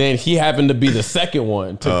 And then he happened to be the second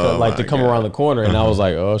one to come around the corner, and I was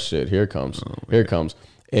like, oh shit, here it comes.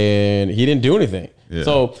 And he didn't do anything. Yeah.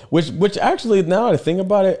 So which actually, now that I think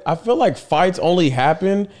about it, I feel like fights only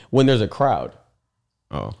happen when there's a crowd.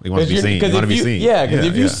 Oh, he wants to be seen. You want to be seen. Yeah, because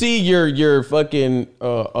if you see your fucking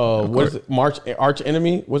what is it, arch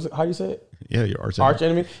enemy? How do you say it? Yeah, your arch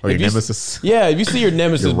enemy. Or your nemesis. Yeah, if you see your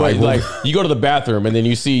nemesis, Your but rival. like you go to the bathroom and then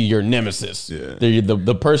you see your nemesis,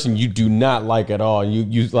 the person you do not like at all, and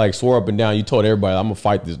you like swore up and down, you told everybody, I'm gonna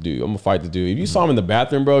fight this dude. If you saw him in the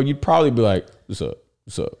bathroom, bro, you'd probably be like, what's up,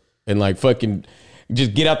 and like fucking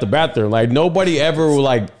just get out the bathroom. Like nobody ever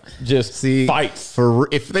like just fights.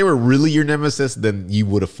 If they were really your nemesis, then you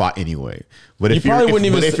would have fought anyway. But if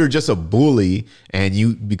you're just a bully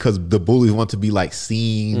and because the bullies want to be like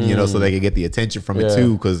seen, so they can get the attention from it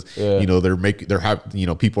too, because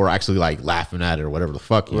people are actually like laughing at it or whatever the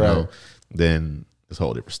fuck, you know, then it's a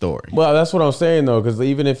whole different story. Well, that's what I'm saying though, because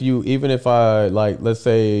even if I like, let's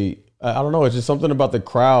say, I don't know, it's just something about the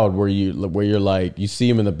crowd where you're like, you see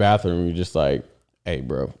him in the bathroom, and you're just like, hey,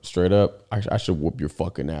 bro, straight up, I should whoop your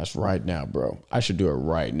fucking ass right now, bro. I should do it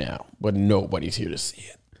right now, but nobody's here to see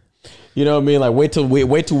it. You know what I mean? Like wait till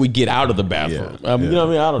we get out of the bathroom. You know what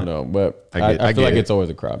I mean? I don't know, but I feel like it's always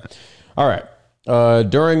a crowd. All right.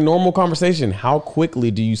 During normal conversation, how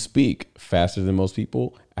quickly do you speak? Faster than most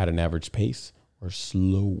people, at an average pace, or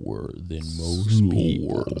slower than most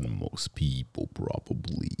people?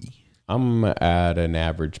 Probably. I'm at an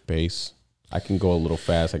average pace. I can go a little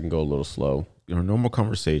fast. I can go a little slow. In a normal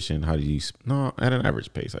conversation, how do you? No, at an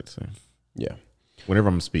average pace, I'd say. Yeah. Whenever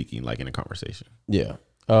I'm speaking, like in a conversation. Yeah.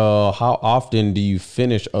 How often do you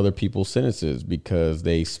finish other people's sentences because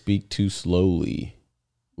they speak too slowly?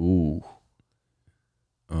 Ooh.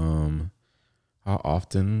 How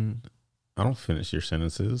often? I don't finish your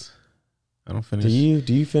sentences. I don't finish.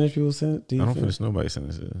 Do you finish people's sentences? I don't finish nobody's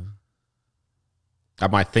sentences. I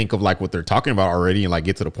might think of like what they're talking about already and like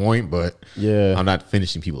get to the point, but Yeah. I'm not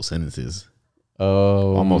finishing people's sentences.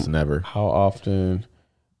 Almost never. How often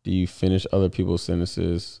do you finish other people's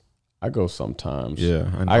sentences? I go sometimes. Yeah,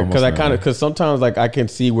 because sometimes like I can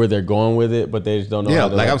see where they're going with it, but they just don't know. Yeah, how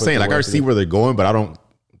to, like I'm put saying, the like I words see together. where they're going, but I don't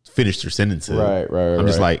finish their sentences. Right. I'm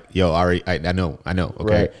just like, yo, I know.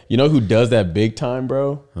 Okay. Right. You know who does that big time,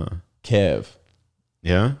 bro? Kev.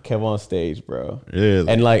 Yeah. Kev on stage, bro. Yeah.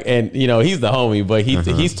 And you know, he's the homie, but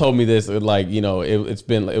he's told me this, like, you know, it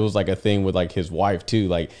was like a thing with like his wife too.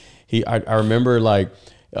 Like I remember like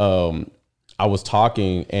I was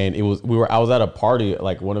talking and I was at a party,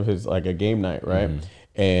 like one of his, like a game night, right?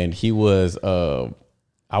 And he was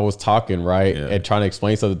I was talking, right, and trying to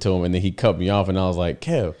explain something to him, and then he cut me off, and I was like,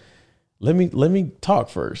 Kev, let me talk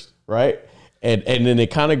first, right? And then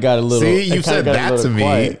it kind of got a little. See, you said that to me.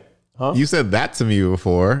 Quiet. Huh? You said that to me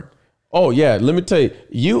before. Oh yeah, let me tell you.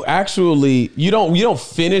 You actually you don't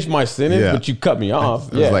finish my sentence, but you cut me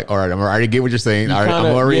off. I was like, all right, I'm already get what you're saying. You All right, kinda,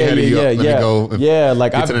 I'm already ahead of you. Let me go. Yeah,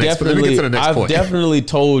 like I've I've definitely definitely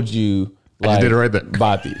told you. Like, I just did it right there.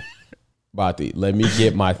 Bati, let me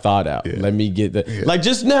get my thought out. Let me get the like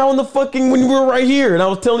just now in the fucking when we were right here, and I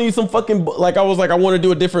was telling you some fucking like I was like I want to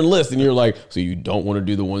do a different list, and you're like, so you don't want to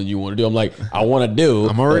do the one that you want to do? I'm like, I want to do.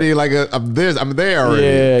 I'm already like I'm there already.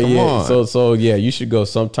 Yeah, Come on. So yeah, you should go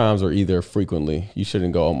sometimes or either frequently. You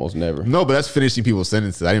shouldn't go almost never. No, but that's finishing people's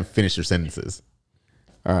sentences. I didn't finish your sentences.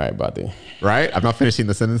 All right, Bati. Right? I'm not finishing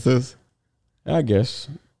the sentences. I guess.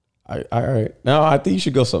 All right. Now I think you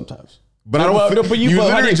should go sometimes. But I don't. But you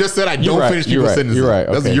literally just said I don't finish people's sentences. You're right.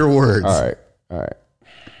 Those Okay. are your words. All right.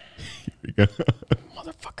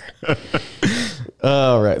 Motherfucker.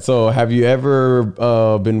 All right. So, have you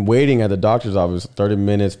ever been waiting at the doctor's office 30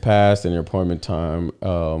 minutes past in your appointment time,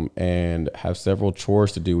 and have several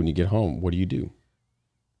chores to do when you get home? What do?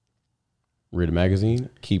 Read a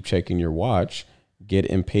magazine, keep checking your watch, get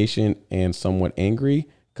impatient and somewhat angry,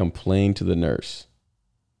 complain to the nurse.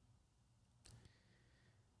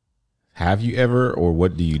 Have you ever, or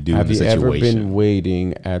what do you do Have in the you ever situation? been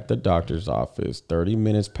waiting at the doctor's office 30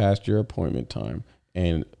 minutes past your appointment time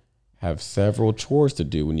and have several chores to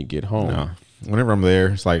do when you get home? No. Whenever I'm there,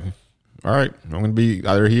 it's like, all right, I'm going to be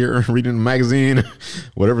either here reading a magazine,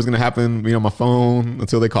 whatever's going to happen, on my phone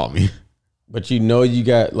until they call me. But you know you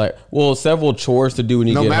got several chores to do when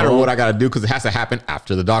you get home. No matter what I got to do, because it has to happen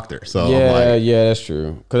after the doctor. So yeah, that's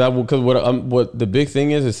true. Because what the big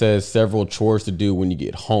thing is, it says several chores to do when you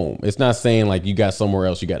get home. It's not saying like you got somewhere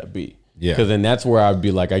else you got to be. Yeah. Because then that's where I'd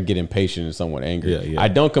be like, I get impatient and somewhat angry. Yeah. I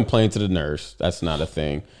don't complain to the nurse. That's not a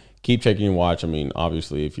thing. Keep checking your watch. I mean,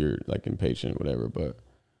 obviously, if you're like impatient, whatever. But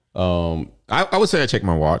I would say I check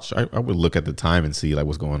my watch. I would look at the time and see like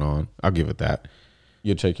what's going on. I'll give it that.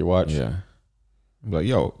 you'll check your watch. Yeah. I'm like,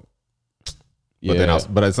 yo. Yeah.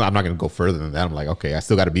 I'm not going to go further than that. I'm like, okay, I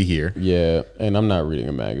still got to be here. Yeah, and I'm not reading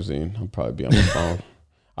a magazine. I'll probably be on my phone.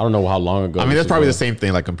 I don't know how long ago. I mean, this that's probably the was. same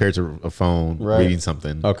thing, like compared to a phone reading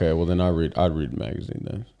something. Okay, well then I'd read a magazine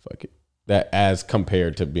then. Fuck it. That as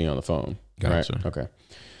compared to being on the phone. Gotcha. Right? Okay.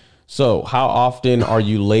 So how often are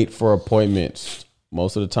you late for appointments?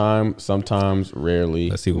 Most of the time, sometimes, rarely,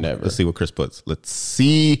 never. Let's see what Chris puts. Let's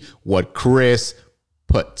see what Chris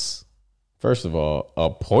puts. First of all,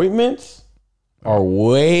 appointments are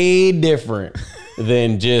way different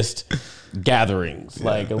than just gatherings,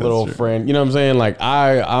 like a little friend. You know what I'm saying? Like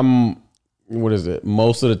I'm, what is it?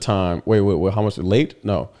 Most of the time. Wait. How much late?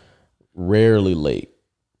 No, rarely late.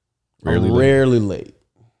 Rarely late.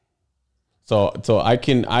 So I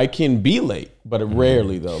can be late, but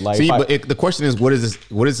rarely though. Like, see, the question is, what is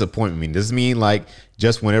this? What does appointment mean? Does this mean like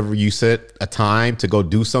just whenever you set a time to go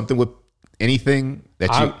do something with anything that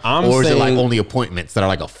you, or is it like only appointments that are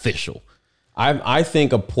like official? I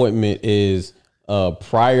think appointment is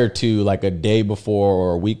prior to like a day before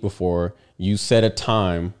or a week before you set a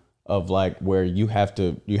time of like where you have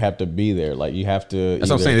to be there. Like you have to. That's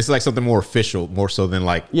what I'm saying. This is like something more official, more so than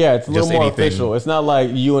like it's a little more official. It's not like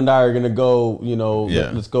you and I are gonna go.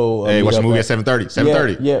 Let's go. Hey, watch a movie at 7:30.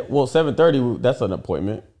 7:30. Yeah. Well, 7:30. That's an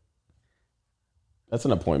appointment.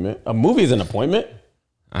 A movie is an appointment.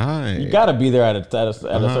 All right. You got to be there at a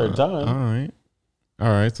certain time. All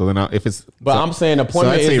right. So then, if it's, I'm saying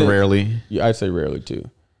appointment. So I'd say rarely. Yeah, I'd say rarely too.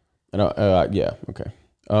 And yeah, okay.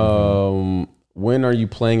 When are you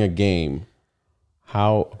playing a game?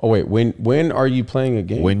 How? Oh wait, when are you playing a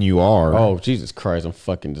game? When you are, Oh Jesus Christ, I'm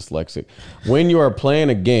fucking dyslexic. When you are playing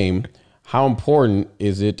a game, how important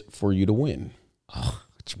is it for you to win?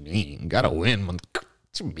 what you mean? You gotta win. Man. What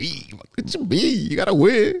you mean? What you mean? You gotta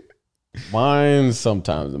win. Mine's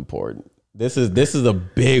sometimes important. This is a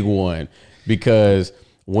big one because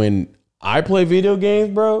when I play video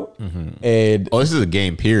games, bro, and this is a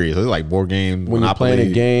game. Period. So it's like board games. when you're playing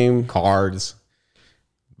a game, cards,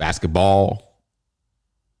 basketball.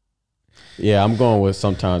 yeah, I'm going with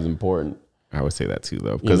sometimes important. I would say that too,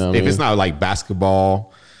 though, because You know what I if it's mean? not like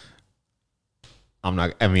basketball, I'm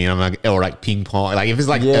not. Or like ping pong. Like if it's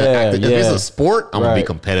like, if it's a sport, I'm gonna be Right.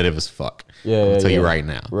 competitive as fuck. Yeah, I'll tell you yeah. right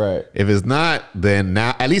now. Right. If it's not, then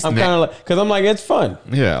now at least I'm kind of like, because I'm like, it's fun.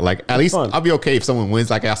 yeah, like at least fun. I'll be okay if someone wins.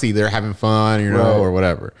 Like I see they're having fun, you know, Right. or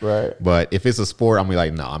whatever. Right. But if it's a sport, I'm gonna be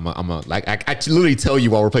like, no, I'm a like I literally tell you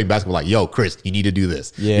while we're playing basketball, like, yo, Chris, you need to do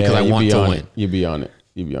this. Yeah, because I you want be to on win. it. You be on it.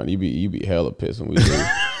 You be on it. You be hella pissed when we lose.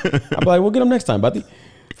 I'm like, we'll get them next time, buddy.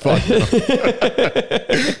 Fuck.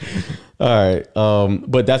 All right.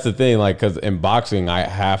 But that's the thing, like, because in boxing, I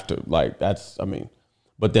have to, like,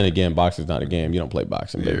 but then again, boxing's not a game. You don't play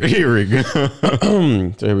boxing, baby. Here we go.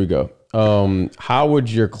 So here we go. How would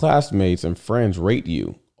your classmates and friends rate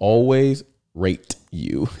you? Always rate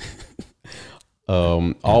you.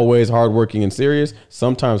 Always hardworking and serious.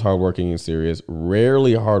 Sometimes hardworking and serious.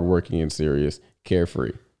 Rarely hardworking and serious.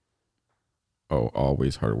 Carefree. Oh,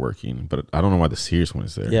 always hardworking, but I don't know why the serious one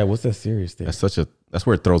is there. Yeah, what's that serious thing? That's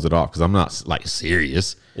where it throws it off because I'm not like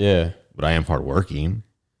serious, Yeah. but I am hardworking.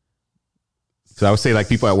 So I would say like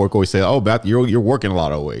people at work always say, "Oh, Beth, you're working a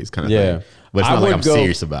lot always," kind of Yeah. thing. But it's not like I'm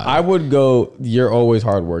serious about it. I would go, you're always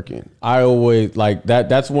hardworking. I always like that.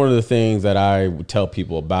 That's one of the things that I would tell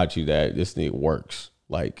people about you, that this nigga works.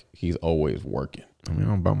 Like, he's always working. I mean,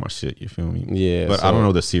 I'm about my shit. You feel me? Yeah, But I don't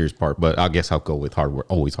know the serious part. But I guess I'll go with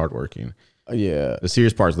always hardworking. Yeah. The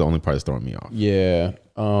serious part is the only part that's throwing me off. Yeah.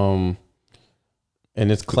 And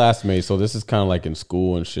it's classmates, so this is kind of like in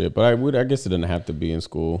school and shit. But I guess it doesn't have to be in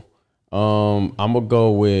school. I'm gonna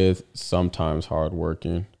go with sometimes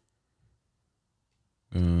hardworking.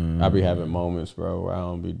 I be having moments, bro, where I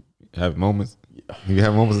don't be. Have moments. You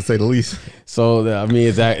have moments to say the least. So I mean,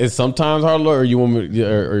 is sometimes hard, or you want me,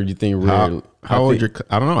 or you think rarely? How would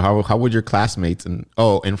I don't know. How would your classmates and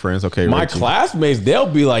friends? Okay, My Richie. classmates, they'll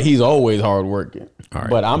be like, he's always hardworking. All right.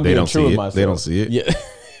 But I'm They being don't true see with it. myself. They don't see it. Yeah.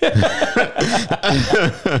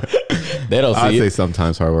 They don't see I'd it. say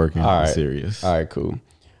sometimes hardworking. All right. Serious. All right, cool.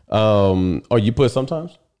 Oh, you put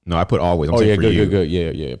sometimes? No, I put always. I'm Oh saying yeah, for good, you. good,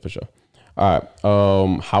 good. Yeah, for sure. All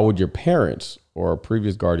right. How would your parents or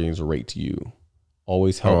previous guardians rate you?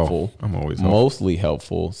 Always helpful. I'm always helpful. Mostly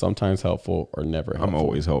helpful. Sometimes helpful, or never helpful. I'm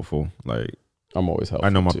always helpful. Like I'm always helpful. I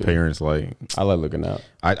know my too. parents. Like I like looking out.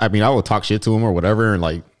 I mean, I will talk shit to them or whatever, and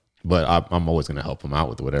like, but I'm always gonna help them out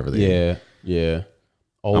with whatever they. Yeah, yeah.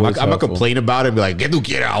 I'm Always not gonna helpful. complain about it and be like,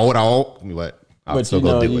 get out, but I'll But still you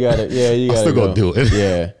know, go do you it. gotta, yeah, you I'll gotta still go do it.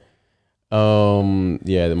 Yeah.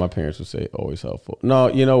 Yeah. Then my parents would say always helpful. No,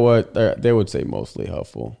 you know what? They would say mostly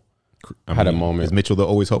helpful. I had a mean, moment. Is Mitchell the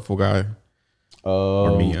always helpful guy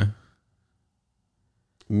or Mia?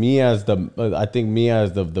 Mia as I think Mia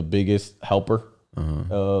is the biggest helper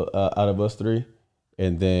out of us three,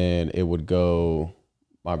 and then it would go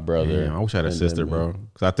my brother. Damn, I wish I had a and then sister, me. bro.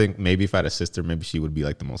 Because I think maybe if I had a sister, maybe she would be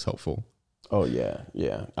like the most helpful. Oh yeah.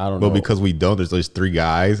 I don't But know. because we don't, there's those three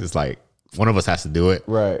guys. It's like one of us has to do it,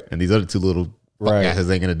 Right. And these other two little Right. asses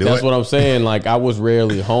ain't gonna do That's it. what I'm saying. Like, I was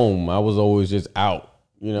rarely home. I was always just out.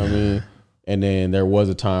 You know what I mean? And then there was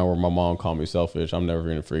a time where my mom called me selfish. I'm never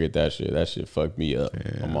gonna forget that shit. That shit fucked me up.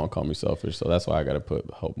 My mom called me selfish, so that's why I gotta put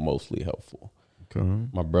mostly helpful. Okay.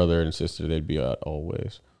 My brother and sister, they'd be out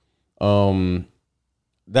always.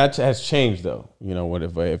 That has changed though. You know what?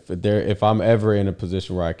 If I'm ever in a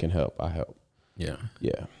position where I can help, I help. Yeah.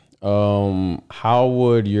 Yeah. How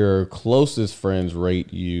would your closest friends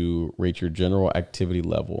rate you? Rate your general activity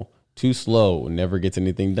level? Too slow, never gets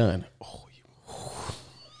anything done. Oh,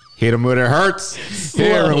 Hit him where it hurts.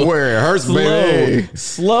 Hit him where it hurts, baby.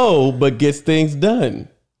 slow, but gets things done.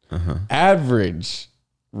 Average,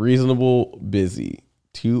 reasonable, busy.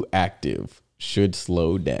 Too active, should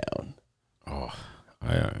slow down.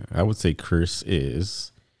 I would say Chris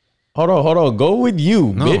is. Hold on. Go with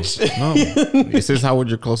you, bitch. No. It says how would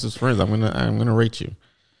your closest friends? I'm gonna rate you.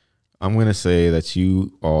 I'm gonna say that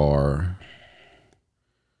you are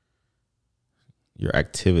your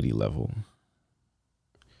activity level.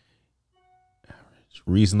 Average,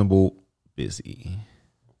 reasonable, busy.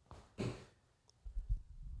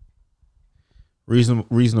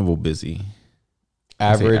 Reasonable, busy.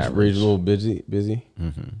 Average, average. reasonable, busy.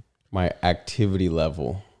 My activity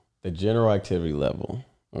level, the general activity level.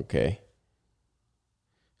 Okay.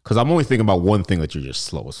 Because I'm only thinking about one thing that you're just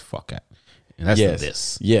slow as fuck at, and that's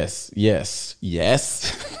this. Yes. Yes.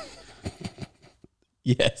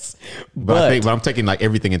 But I'm taking like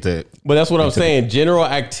everything into. But that's what I'm saying. General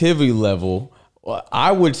activity level. Well,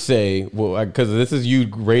 I would say, well, because this is you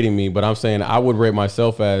rating me, but I'm saying I would rate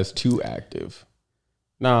myself as too active.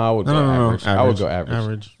 No, I would go average. I would go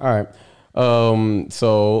average. All right.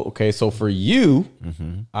 So for you,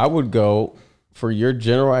 I would go for your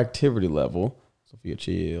general activity level. Sophia,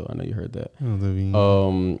 chill. I know you heard that.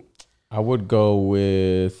 I would go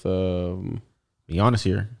with. Be honest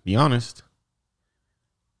here. Be honest.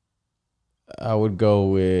 I would go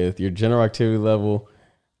with your general activity level.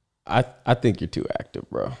 I think you're too active,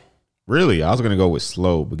 bro. Really? I was gonna go with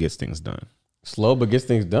slow but gets things done. Slow but gets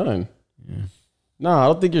things done. Yeah. No, I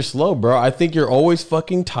don't think you're slow, bro. I think you're always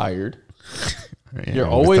fucking tired. You're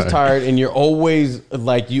always tired, and you're always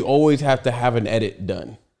like you always have to have an edit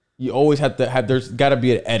done. You always have to have. There's got to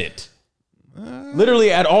be an edit.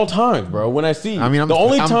 Literally at all times, bro. When I see, I'm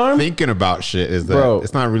thinking about shit is that bro,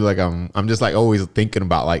 it's not really like I'm just like always thinking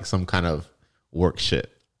about like some kind of work shit.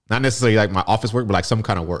 Not necessarily like my office work, but like some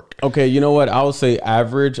kind of work. Okay, you know what? I would say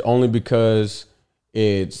average only because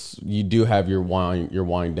you do have your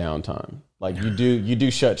wind down time. Like you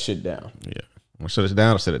do shut shit down. Yeah, I'm gonna shut it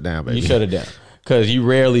down or shut it down, baby. You shut it down because you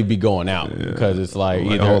rarely be going out because it's like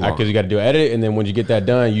either because you got to do an edit and then when you get that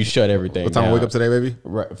done, you shut everything. What time down. I wake up today, baby?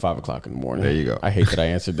 Right, 5:00 in the morning. There you go. I hate that I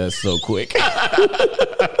answered that so quick.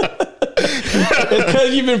 It's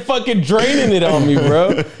because you've been fucking draining it on me,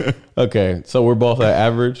 bro. Okay, so we're both at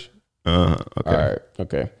average. Okay. All right.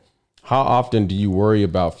 Okay. How often do you worry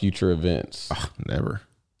about future events? Oh, never.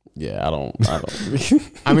 Yeah, I don't.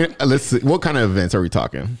 I mean, let's see. What kind of events are we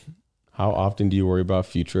talking? How often do you worry about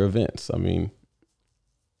future events? I mean,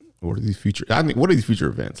 what are these future? I mean, what are these future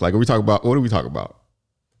events? Like, are we talking about? What are we talking about?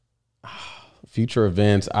 Future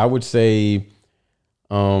events. I would say,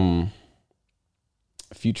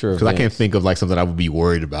 future events. Because I can't think of like something I would be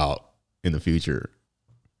worried about in the future.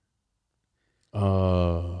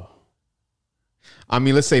 I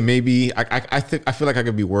mean, let's say maybe I feel like I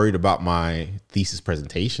could be worried about my thesis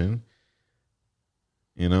presentation.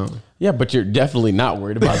 You know? Yeah, but you're definitely not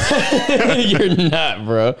worried about that. You're not,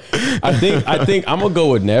 bro. I think I'm gonna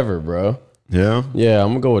go with never, bro. Yeah. Yeah,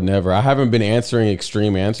 I'm gonna go with never. I haven't been answering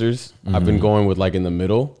extreme answers. I've been going with like in the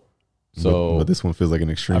middle. So but this one feels like an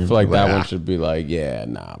extreme. I feel like that one should be like, yeah,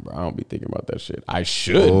 nah, bro. I don't be thinking about that shit. I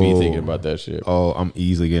should be thinking about that shit. Oh, I'm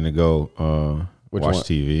easily gonna go watch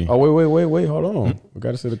TV. Oh, wait, hold on. We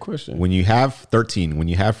gotta say the question. When you have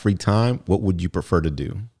free time, what would you prefer to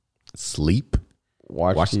do? Sleep,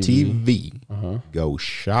 watch TV, go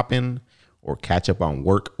shopping, or catch up on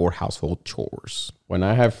work or household chores? When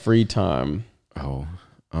I have free time,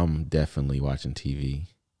 I'm definitely watching TV.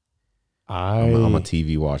 I'm a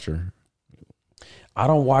TV watcher. I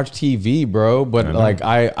don't watch TV, bro, but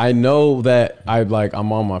I know that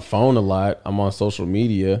I'm on my phone a lot. I'm on social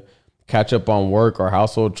media, catch up on work or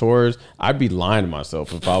household chores. I'd be lying to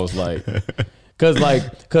myself if I was like, cause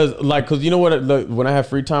you know what? When I have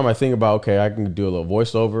free time, I think about, okay, I can do a little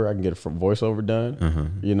voiceover. I can get a voiceover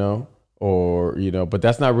done, you know, or, you know, but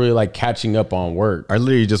that's not really like catching up on work. I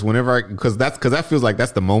literally just because that feels like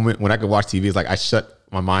that's the moment when I could watch TV. It's like I shut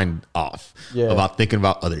my mind off about thinking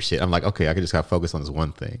about other shit. I'm like, okay, I can just kind of focus on this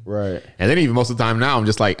one thing. Right. And then even most of the time now, I'm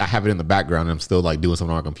just like, I have it in the background and I'm still like doing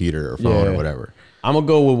something on my computer or phone or whatever. I'm going to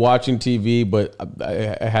go with watching TV, but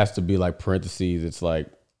it has to be like parentheses. It's like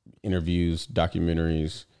interviews,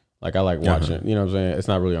 documentaries. Like I like watching, you know what I'm saying? It's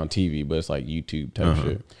not really on TV, but it's like YouTube type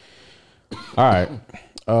shit. All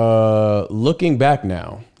right. Looking back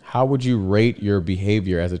now, how would you rate your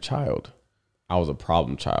behavior as a child? I was a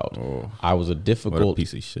problem child. I was What a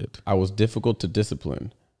piece of shit. I was difficult to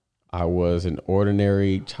discipline. I was an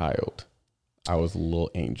ordinary child. I was a little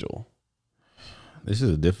angel. This is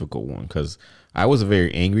a difficult one because I was a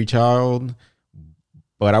very angry child,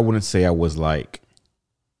 but I wouldn't say I was like,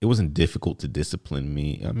 it wasn't difficult to discipline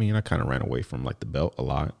me. I mean, I kind of ran away from like the belt a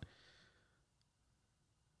lot.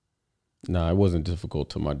 No, it wasn't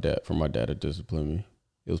difficult for my dad to discipline me.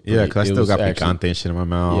 It was because I still got picante and shit in my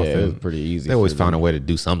mouth. Yeah, it was pretty easy. They always found a way to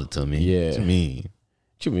do something to me. Yeah. What you mean?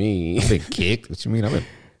 What you mean? I've been kicked. What you mean?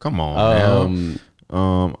 Come on,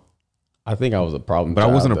 man. I think I was a problem but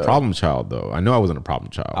child. I wasn't a problem child, though. I know I wasn't a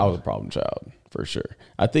problem child. I was a problem child, for sure.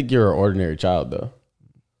 I think you're an ordinary child, though.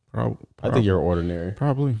 I think you're ordinary.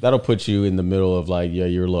 Probably. That'll put you in the middle of like, yeah,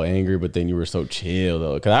 you're a little angry, but then you were so chill,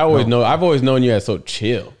 though. Because I've always known you as so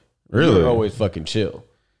chill. Really? You were always fucking chill.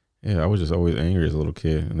 Yeah, I was just always angry as a little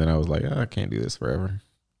kid. And then I was like, I can't do this forever.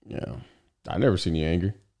 Yeah. I've never seen you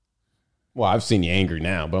angry. Well, I've seen you angry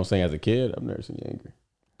now, but I'm saying as a kid, I've never seen you angry.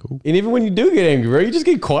 Cool. And even when you do get angry, bro, you just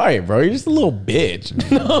get quiet, bro. You're just a little bitch.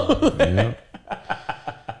 Yeah.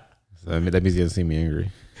 So, I mean, that means he hasn't seen me angry.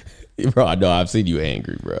 Bro, I know I've seen you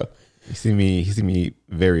angry, bro. He see me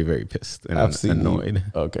very, very pissed and annoyed.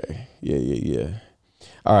 Okay. Yeah.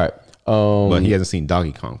 All right. But he hasn't seen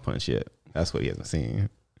Donkey Kong Punch yet. That's what he hasn't seen.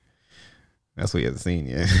 That's what he hasn't seen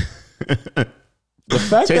yet. The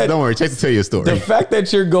fact Chase, that, don't worry, Chase will tell you a story. the fact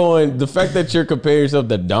that you're comparing yourself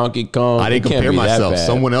to Donkey Kong. I didn't it can't compare be that myself. bad.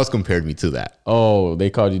 Someone else compared me to that. Oh, they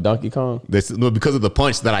called you Donkey Kong? No, because of the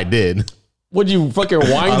punch that I did. Would you fucking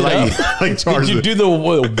wind it up? Like Did you do the?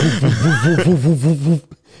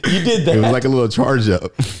 You did that. It was like a little charge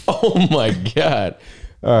up. Oh my god!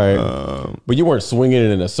 All right, but you weren't swinging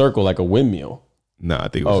it in a circle like a windmill. No, I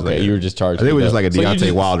think it was Okay, you were just charging. I think it was it just up. like a So you Deontay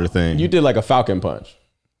just- Wilder thing. You did like a falcon punch.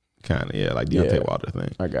 Kind of, yeah, like Deontay Yeah. Wilder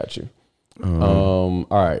thing. I got you. All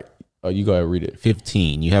right. You go ahead and read it.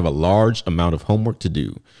 15. You have a large amount of homework to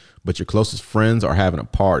do, but your closest friends are having a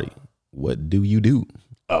party. What do you do?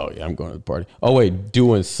 Oh yeah, I'm going to the party. Oh wait,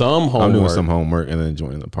 doing some homework. I'm doing some homework and then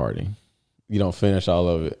joining the party. You don't finish all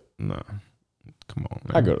of it. No, come on,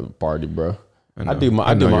 man. I go to the party, bro. know. I do my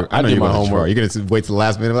I know you're gonna homework. try. You're gonna wait till the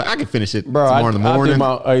last minute. Like, I can finish it Bro, tomorrow in the morning. I do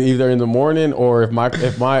my either in the morning or if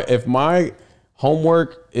my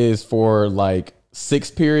homework is for like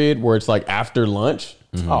 6 period where it's like after lunch.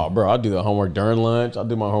 Oh, bro, I'll do the homework during lunch. I'll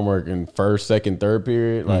do my homework in first, second, third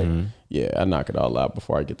period. Like, yeah, I knock it all out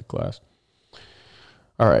before I get to class.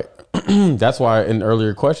 All right. That's why in the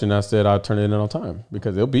earlier question I said I'll turn it in on time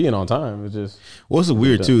because it'll be in on time. It's just Well, it's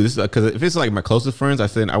weird too. This is because if it's like my closest friends, I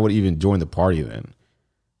said I would even join the party then,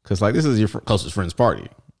 because like this is your closest friend's party,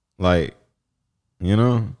 like, you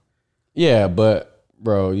know. yeah, but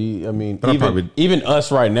bro, even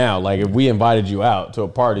us right now, like if we invited you out to a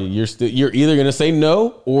party, you're either gonna say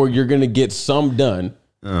no or you're gonna get some done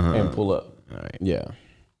and pull up. All right. Yeah.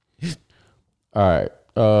 All right.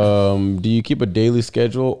 Do you keep a daily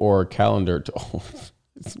schedule or a calendar?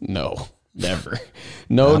 No, never.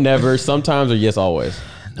 No, never. Sometimes or yes, always.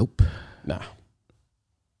 Nope. Nah.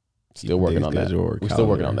 Still working on that. schedule or We're still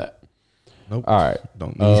working calendar. on that. Nope. All right.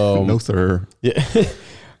 Don't need. No, sir. Yeah.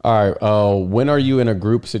 All right. When are you in a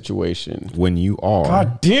group situation? When you are.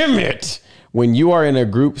 God damn it. When you are in a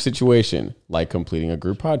group situation, like completing a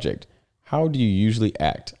group project, how do you usually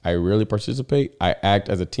act? I rarely participate. I act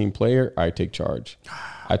as a team player. I take charge.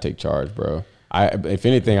 I take charge, bro. If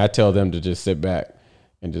anything, I tell them to just sit back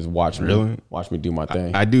and just watch me do my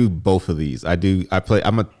thing. I do both of these.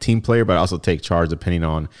 I'm a team player, but I also take charge depending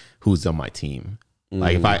on who's on my team.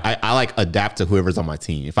 Like if I like adapt to whoever's on my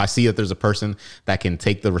team. If I see that there's a person that can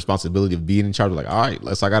take the responsibility of being in charge, I'm like, all right,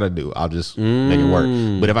 that's what I gotta do. I'll just make it work.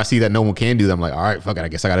 But if I see that no one can do that, I'm like, all right, fuck it, I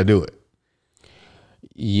guess I gotta do it.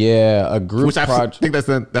 Yeah, a group Which I project. think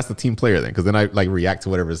that's the team player then, because then I like react to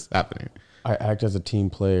whatever's happening. I act as a team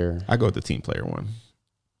player. I go with the team player one.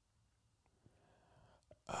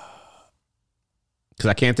 Because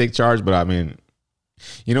I can't take charge, but I mean,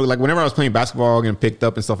 you know, like whenever I was playing basketball, getting picked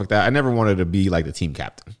up and stuff like that, I never wanted to be like the team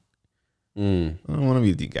captain. I don't want to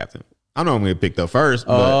be the team captain. I know I'm going to get picked up first.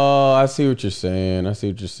 But, Oh, I see what you're saying. You know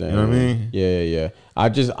what I mean? Yeah.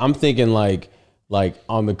 I'm thinking like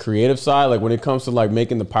on the creative side, like when it comes to like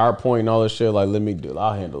making the PowerPoint and all this shit, like let me do it.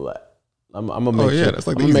 I'll handle that. I'm gonna make sure. That's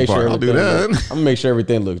like I'm the gonna easy make sure part. I'll do that. I'm gonna make sure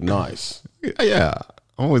everything looks nice. Yeah.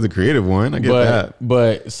 I'm always the creative one. I get that.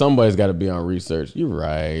 But somebody's got to be on research. You're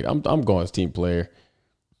right. I'm going as team player.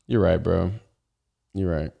 You're right, bro.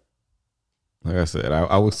 You're right. Like I said,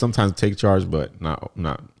 I will sometimes take charge, but not.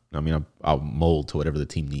 I mean, I'll mold to whatever the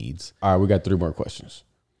team needs. All right, we got 3 more questions.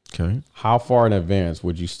 Okay. How far in advance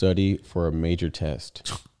would you study for a major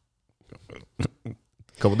test?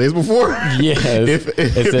 Couple days before. Yes.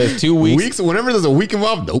 It says 2 weeks. Whenever there's a week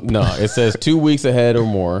involved, nope. No, it says 2 weeks ahead or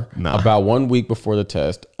more. Nah. About 1 week before the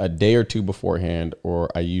test, a day or two beforehand, or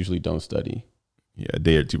I usually don't study. Yeah, a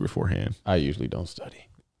day or two beforehand. I usually don't study.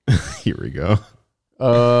 Here we go.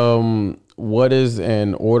 What is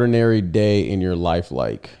an ordinary day in your life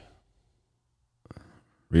like?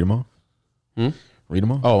 Read them all. Read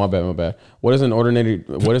them all. Oh, my bad. What is an ordinary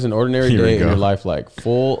Here day we in go. your life like?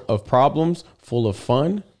 Full of problems, full of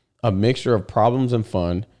fun, a mixture of problems and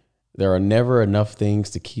fun. There are never enough things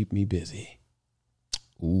to keep me busy.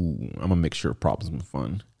 Ooh, I'm a mixture of problems and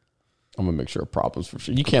fun. I'm gonna make sure of problems for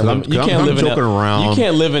sure. You can't I'm live in joking around. You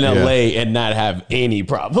can't live in Yeah. LA and not have any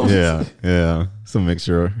problems. Yeah. It's a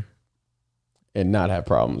mixture. And not have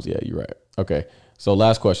problems. Yeah, you're right. Okay. So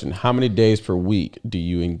last question. How many days per week do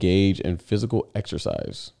you engage in physical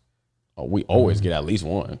exercise? Oh, we always get at least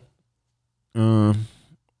one.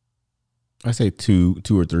 I say two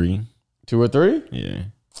or three. 2 or 3? Yeah.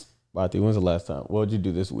 Bati, when's the last time? What did you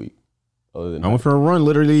do this week? Other than I went for a run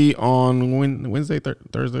literally on Wednesday,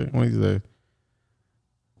 Thursday, Wednesday.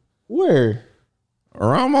 Where?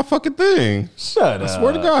 Around my fucking thing. Shut I up.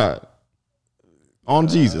 swear to God. On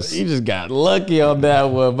Jesus. You just got lucky on that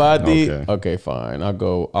one, Bati. Okay. Okay, fine. I'll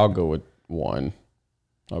go with 1.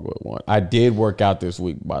 I'll go with 1. I did work out this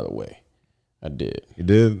week, by the way. I did. You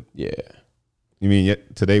did? Yeah. You mean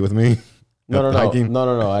today with me? No. Hiking?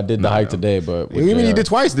 No. I did the hike today, but What do you mean you did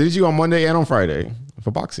twice? Did you on Monday and on Friday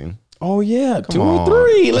for boxing? Oh yeah, 2 on. or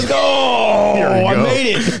 3. Let's go. Here we I go.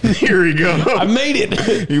 made it. Here we go. I made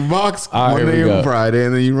it. You box All right, here Monday we and go. Friday,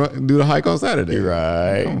 and then you do the hike on Saturday. You're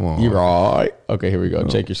right. Come on. You're right. Okay, here we go.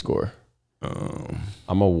 Check your score.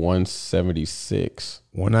 I'm a 176.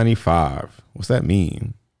 195. What's that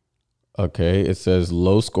mean? Okay, it says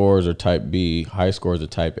low scores are type B, high scores are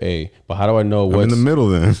type A. But how do I know I'm in what's the middle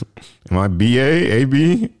then. Am I BA,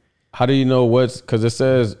 AB? How do you know what's, because it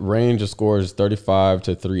says range of scores 35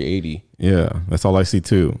 to 380. Yeah, that's all I see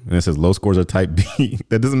too. And it says low scores are type B.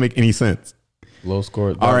 That doesn't make any sense. Low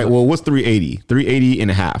score. All right, well, what's 380? 380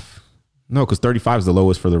 and a half. No, because 35 is the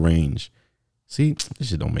lowest for the range. See, this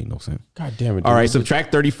shit don't make no sense. God damn it. All right, dude.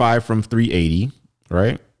 subtract 35 from 380,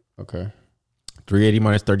 right? Okay. 380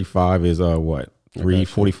 minus 35 is what?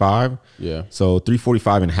 345? Yeah. So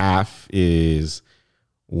 345 and a half is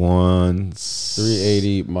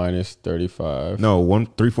 380 minus 35. No,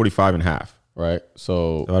 345 and a half. Right.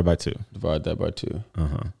 So Divided by 2. divide that by 2.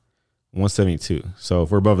 172. So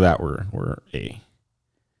if we're above that, we're A.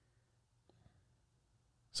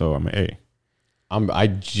 So I'm an A. I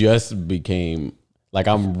just became like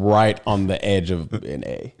I'm right on the edge of an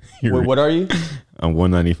A. You're- What are you? I'm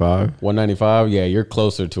 195. 195. Yeah, you're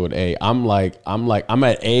closer to an A. I'm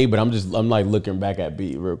at A, but I'm like looking back at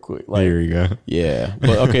B real quick. Like, Here you go. yeah. But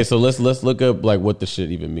okay, so let's look up like what the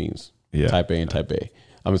shit even means. Yeah. Type A and type A.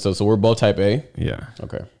 I mean, so we're both type A. Yeah.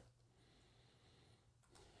 Okay.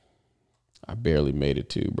 I barely made it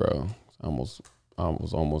too, bro. I was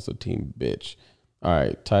almost a team bitch. All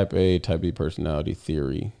right, type A, type B personality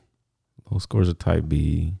theory. Low scores are type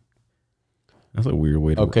B. That's a weird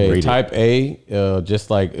way to Okay, rate type A, just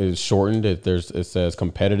like is shortened. It says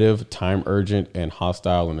competitive, time urgent, and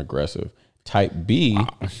hostile and aggressive. Type B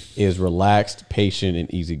is relaxed, patient,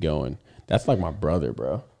 and easygoing. That's like my brother,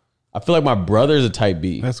 bro. I feel like my brother is a type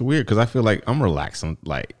B. it. That's weird because I feel like I'm relaxed. I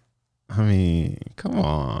mean, come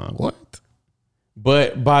on. What?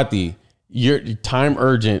 But Bati, you're time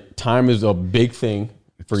urgent. Time is a big thing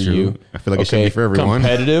for True. you. I feel like it should be for everyone.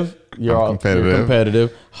 Competitive. You're competitive. You're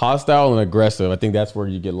competitive. Hostile and aggressive. I think that's where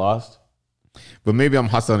you get lost. But maybe I'm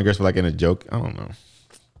hostile and aggressive like in a joke. I don't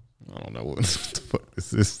know. What the fuck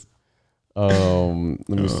is this? Let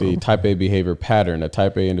me see. Type A behavior pattern.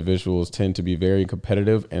 Type A individuals tend to be very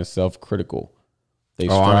competitive and self-critical. They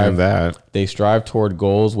I am that. They strive toward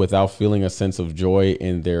goals without feeling a sense of joy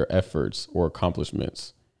in their efforts or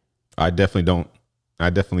accomplishments. I definitely don't.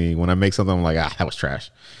 When I make something, I'm like, that was trash.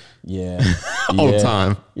 Yeah. All the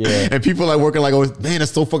time. Yeah. And people like working like, oh, man,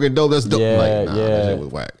 that's so fucking dope. That's dope. Yeah, I'm like, nah, yeah. that shit was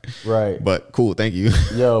whack. Right. But cool, thank you.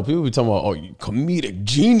 Yo, people be talking about, oh, you comedic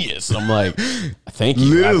genius. I'm like, thank you.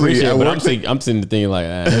 Literally, I appreciate I it. But worked I'm sitting there thinking like,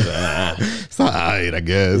 It's not alright, I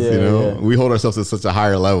guess. Yeah, yeah. We hold ourselves to such a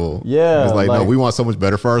higher level. Yeah, It's like, no, like- we want so much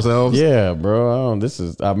better for ourselves. yeah, bro.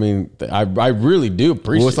 I really do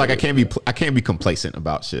appreciate Well, it's like it. I can't be complacent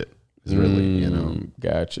about shit. It's really,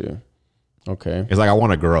 Gotcha. Okay. It's like I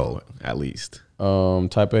want to grow at least.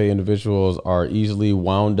 Type A individuals are easily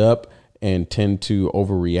wound up and tend to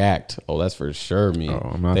overreact. Oh, that's for sure me.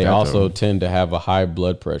 Oh, I'm not They that, also though. tend to have a high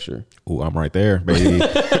blood pressure. Ooh, I'm right there, baby.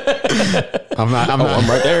 I'm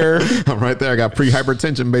right there. I'm right there. I got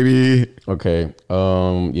pre-hypertension, baby. Okay.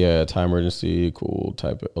 Yeah, time emergency, cool.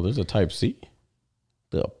 There's a type C.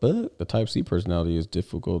 The fuck? The type C personality is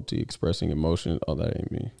difficulty expressing emotion. Oh, that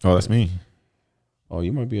ain't me. Oh, that's me. Oh,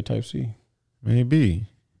 you might be a type C. Maybe.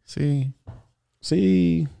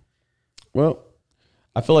 See, Well,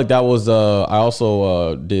 I feel like that was I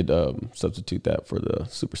also did substitute that for the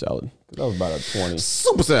super salad. That was about a 20.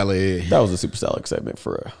 super salad. That was a super salad segment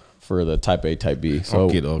for the type A, type B. So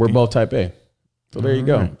Okie we're dokie. both type A. So there you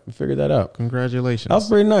go. We figured that out. Congratulations. That was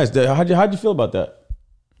pretty nice. How'd you feel about that?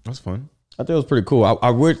 That's fun. I think it was pretty cool. I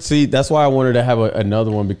would see. That's why I wanted to have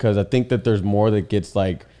another one, because I think that there's more that gets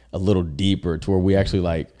like a little deeper to where we actually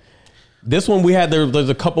like. This one we had there's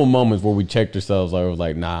a couple moments where we checked ourselves. I was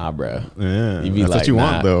like, nah, bro. Yeah, You be that's like, what you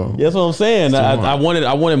nah. want, though. Yeah, that's what I'm saying. That's what you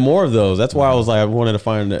I wanted more of those. That's why I was like, I wanted to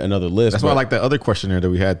find another list. That's why I like the other questionnaire that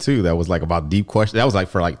we had too. That was like about deep questions. That was like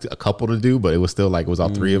for like a couple to do, but it was still like it was all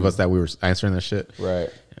three of us that we were answering that shit. Right.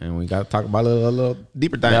 and we got to talk about a little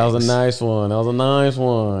deeper things. That was a nice one. That was a nice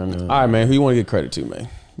one. All right, man. Who you want to get credit to, man?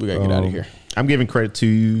 We got to get out of here. I'm giving credit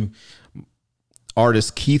to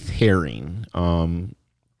artist Keith Haring.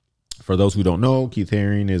 For those who don't know, Keith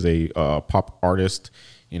Haring is a pop artist.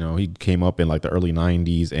 You know, he came up in like the early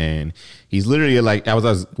 90s, and he's literally like,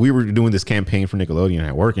 we were doing this campaign for Nickelodeon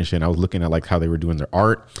at work and shit, and I was looking at like how they were doing their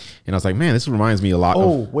art, and I was like, man, this reminds me a lot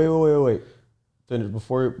of. Wait. Finish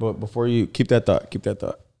before you keep that thought.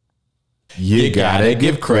 You gotta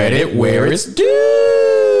give credit where it's due.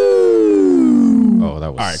 Oh,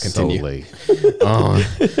 that was all right, continue. So late.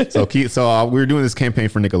 So we were doing this campaign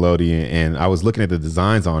for Nickelodeon, and I was looking at the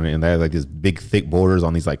designs on it, and they had like this big thick borders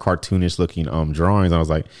on these like cartoonish looking drawings. I was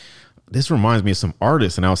like, this reminds me of some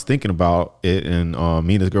artists, and I was thinking about it, and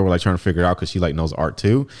me and this girl were like trying to figure it out because she like knows art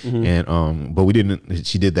too, and but we didn't.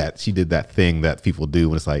 She did that thing that people do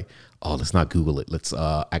when it's like, oh, let's not Google it, let's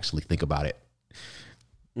actually think about it.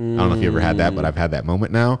 I don't know if you ever had that, but I've had that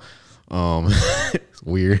moment now. It's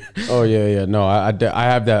weird. Oh yeah. No, I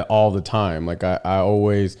have that all the time. Like I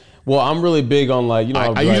always. Well, I'm really big on like, you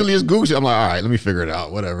know. I usually just Google shit. I'm like, all right, let me figure it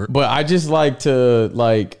out. Whatever. But I just like to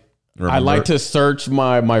like. Remember? I like to search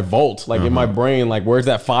my vault, like in my brain, like where's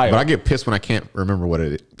that file? But I get pissed when I can't remember what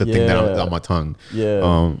the thing that on my tongue.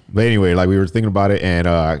 Yeah. But anyway, like we were thinking about it, and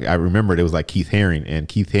I remembered it was like Keith Haring, and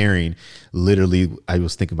Keith Haring literally, I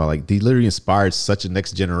was thinking about like, he literally inspired such a the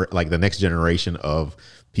next generation of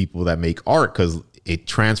people that make art, because it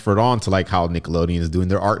transferred on to like how Nickelodeon is doing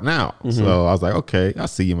their art now. So I was like, okay, I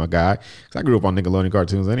see you, my guy, because I grew up on Nickelodeon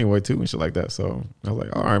cartoons anyway too and shit like that. So I was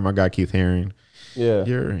like, all right, my guy Keith Haring. Yeah,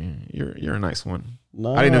 you're a nice one.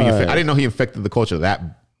 Nice. I didn't know he infected the culture that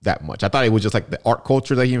much. I thought it was just like the art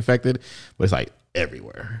culture that he infected, but it's like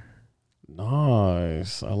everywhere.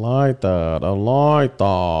 Nice. I like that.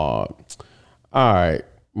 All right,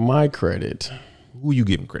 my credit. Who you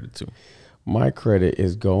giving credit to? My credit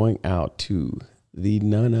is going out to the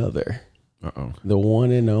none other. The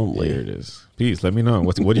one and only. Here it is. Please let me know.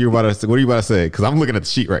 What are you about to say? Because I'm looking at the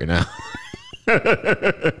sheet right now.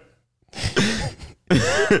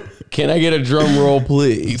 Can I get a drum roll,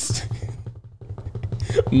 please?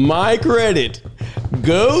 My credit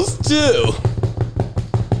goes to.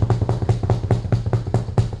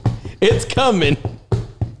 It's coming.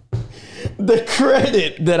 The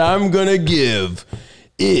credit that I'm gonna give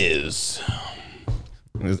is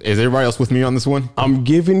everybody else with me on this one? I'm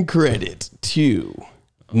giving credit to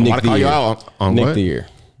Nick the Ear. Nick the Ear.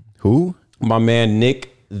 Who? My man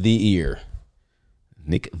Nick the Ear.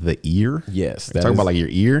 Nick the Ear? Yes. Talking about like your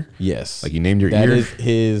ear? Yes. Like you named your ear?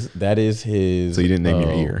 That is his. So you didn't name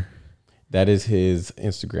your ear? That is his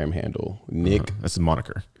Instagram handle. Nick. That's his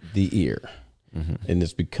moniker. The Ear. And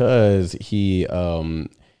it's because he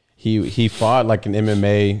fought like an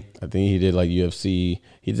MMA. I think he did like UFC.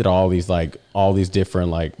 He did all these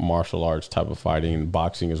different like martial arts type of fighting,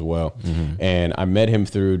 boxing as well. And I met him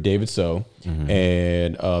through David So,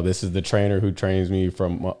 and this is the trainer who trains me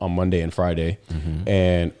on Monday and Friday.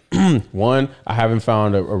 And one, I haven't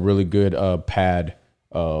found a really good pad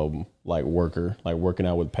like worker, like working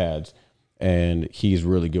out with pads, and he's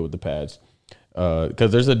really good with the pads.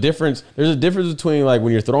 Because there's a difference between like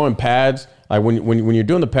when you're throwing pads, like when you're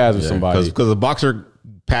doing the pads with somebody, because the boxer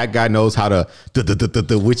pad guy knows how to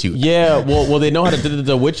with you. Yeah, well they know how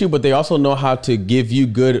to with you, but they also know how to give you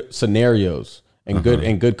good scenarios and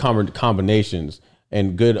good combinations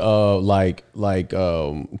and good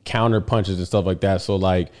counter punches and stuff like that. So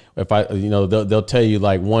like if they'll tell you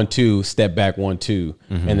like 1-2, step back 1-2,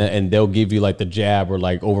 and they'll give you like the jab or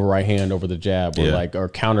like over right hand over the jab or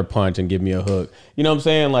counter punch and give me a hook. You know what I'm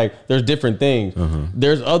saying? Like there's different things.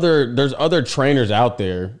 There's other trainers out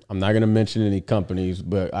there. I'm not gonna mention any companies,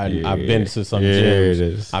 but I've been to some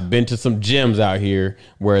gyms. I've been to some gyms out here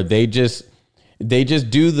where they just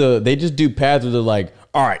do pads where they're like,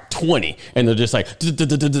 all right, 20. And they're just like, and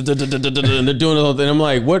they're doing it. And I'm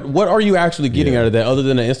like, what are you actually getting out of that other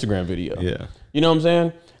than an Instagram video? Yeah. You know what I'm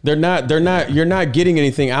saying? You're not getting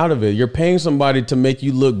anything out of it. You're paying somebody to make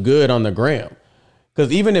you look good on the gram.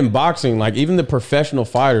 Because even in boxing, like even the professional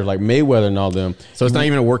fighters like Mayweather and all them. So it's not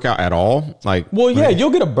even a workout at all? Like, well, yeah,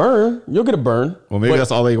 you'll get a burn. Well, maybe that's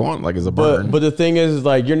all they want, like is a burn. But the thing is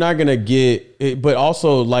like, you're not going to get it, but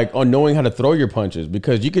also like on knowing how to throw your punches,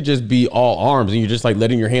 because you could just be all arms and you're just like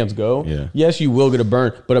letting your hands go. Yeah. Yes, you will get a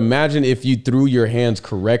burn, but imagine if you threw your hands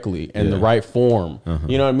correctly and the right form.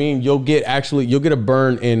 You know what I mean? You'll get a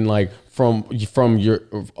burn in like from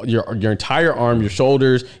your entire arm, your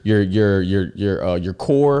shoulders, your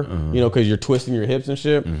core, you know, because you're twisting your hips and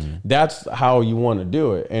shit. That's how you want to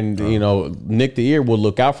do it. And you know, Nick the Ear will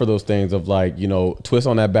look out for those things of like, you know, twist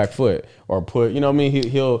on that back foot or put, you know what I mean?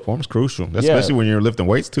 He'll Form's crucial, especially when you're lifting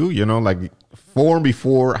weights too. You know, like form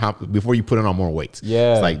before you put it on more weights.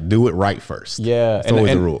 Yeah, it's like do it right first. Yeah, it's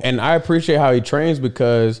always the rule. And I appreciate how he trains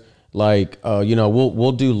because, like, you know,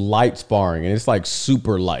 we'll do light sparring and it's like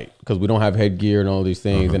super light because we don't have headgear and all these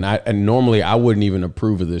things. And normally I wouldn't even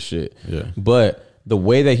approve of this shit. Yeah, but the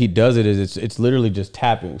way that he does it is it's literally just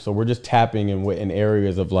tapping. So we're just tapping in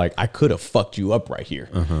areas of like, I could have fucked you up right here.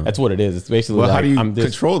 That's what it is. It's basically well, like, how do you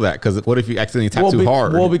control that? Because what if you accidentally tap too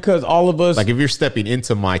hard? Well, because all of us, like if you're stepping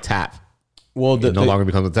into my tap, well, it no longer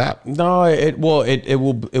becomes a tap. No, it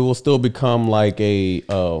will still become like a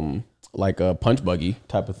punch buggy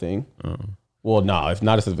type of thing. Well, no, if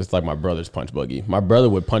not, if it's like my brother's punch buggy. My brother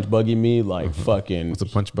would punch buggy me like fucking. What's a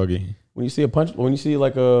punch buggy? When you see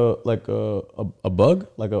like a bug,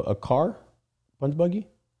 like a car, punch buggy.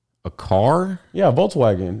 A car? Yeah,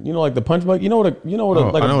 Volkswagen. You know, like the punch buggy. You know what a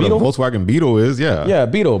like I know a Beetle? what a Volkswagen Beetle is. Yeah. Yeah,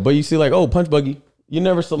 Beetle. But you see like, oh, punch buggy. You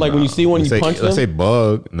never saw like when you see one, you punch them. Let's say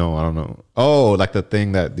bug. No, I don't know. Oh, like the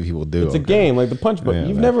thing that people do. It's a game, like the punch buggy.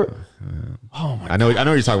 You've never. Oh my! I know what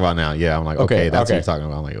you're talking about now. Yeah, I'm like, okay, that's what you're talking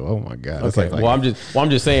about. I'm like, oh my god. Okay. Like, I'm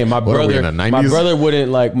just saying, my brother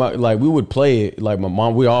wouldn't like we would play it. Like my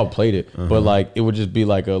mom, we all played it, but like it would just be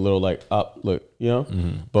like a little like up, look, you know.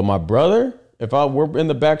 But my brother, if I were in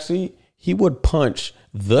the back seat, he would punch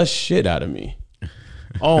the shit out of me.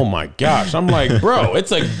 Oh my gosh. I'm like, bro,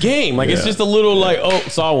 it's a game. Like it's just a little like, oh,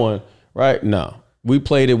 saw one. Right? No. We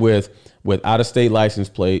played it with out of state license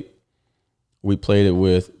plate. We played it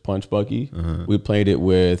with punch buggy. We played it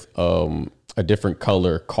with a different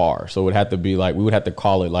color car. So it would have to be like, we would have to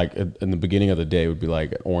call it like in the beginning of the day, it would be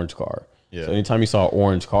like an orange car. Yeah. So anytime you saw an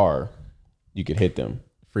orange car, you could hit them.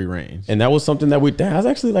 Free range. And that was something that that was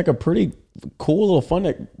actually like a pretty cool little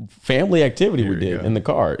fun family activity we did in the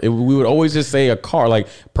car. We would always just say a car, like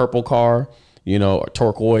purple car, you know,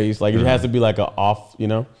 turquoise. Like it has to be like a off, you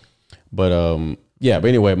know. But yeah, but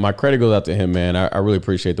anyway, my credit goes out to him, man. I really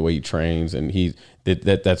appreciate the way he trains, and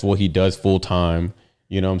that's what he does full time.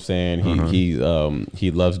 You know what I'm saying?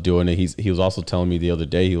 He loves doing it. He was also telling me the other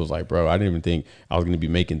day, he was like, bro, I didn't even think I was going to be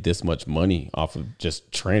making this much money off of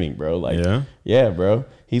just training, bro. Like, yeah, bro.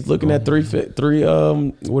 He's looking at three figures,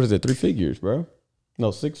 bro.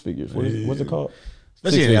 No, 6 figures. What's it called?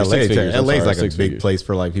 Especially in LA. LA is like a big place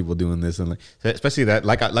for like people doing this, and like especially that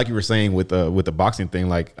like you were saying with the boxing thing.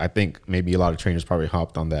 Like I think maybe a lot of trainers probably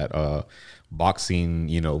hopped on that boxing,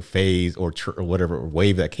 you know, phase or whatever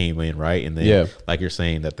wave that came in, right? And then like you're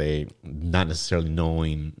saying that they not necessarily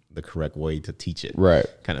knowing the correct way to teach it, right,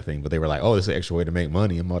 kind of thing. But they were like, oh, this is an extra way to make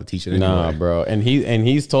money. I'm about to teach it anyway. Nah, bro. And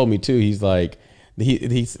he's told me too. He's like.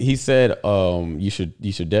 He said you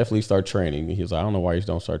should definitely start training. He was like, I don't know why you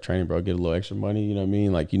don't start training, bro. Get a little extra money, you know what I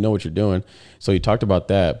mean? Like, you know what you're doing. So he talked about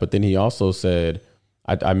that, but then he also said,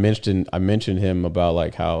 I mentioned him about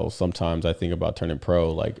like how sometimes I think about turning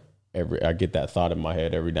pro. Like I get that thought in my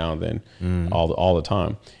head every now and then, all the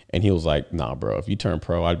time. And he was like, nah, bro, if you turn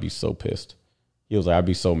pro, I'd be so pissed. He was like, I'd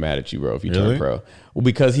be so mad at you, bro, if you turn pro. Well,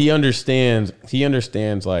 because he understands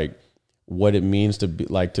like what it means to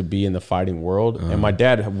be in the fighting world. And my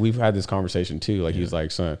dad, we've had this conversation too. Like he's like,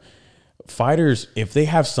 son, fighters, if they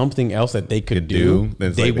have something else that they could do,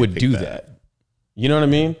 they would do that. You know what I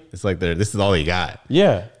mean? It's like this is all you got.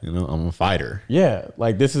 Yeah. You know, I'm a fighter. Yeah.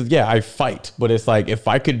 Like this is, I fight, but it's like, if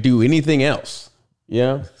I could do anything else,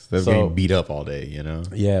 instead of getting beat up all day, you know?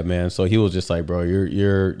 Yeah, man. So he was just like, bro,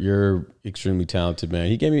 you're extremely talented, man.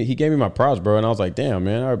 He gave me my props, bro. And I was like, damn,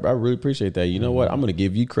 man, I really appreciate that. You know what? I'm going to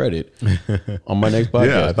give you credit on my next podcast.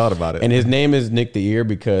 Yeah, I thought about it. And his name is Nick the Ear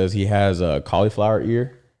because he has a cauliflower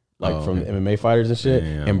ear, like from MMA fighters and shit.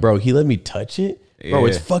 Yeah. And bro, he let me touch it. Bro,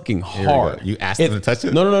 it's fucking hard. You asked him to touch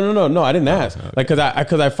it? No, I didn't ask. Like, cause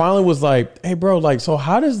I finally was like, hey bro, like, so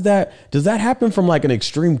how does that happen from like an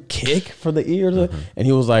extreme kick for the ear? And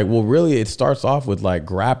he was like, well, really it starts off with like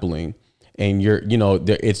grappling, and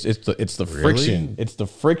it's the friction. It's the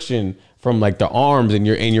friction from like the arms, and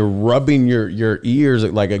you're rubbing your ears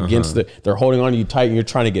like against they're holding on to you tight and you're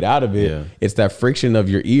trying to get out of it. Yeah. It's that friction of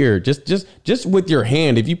your ear. Just with your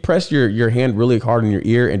hand. If you press your hand really hard in your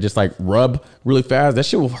ear and just like rub really fast, that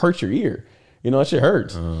shit will hurt your ear. You know, that shit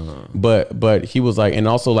hurts. But he was like, and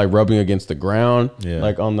also like rubbing against the ground,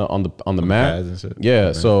 like on the mat. And shit.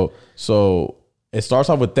 Yeah. So it starts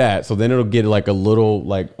off with that. So then it'll get like a little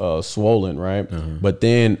like swollen, right? But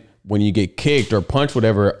then when you get kicked or punched,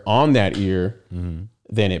 whatever, on that ear,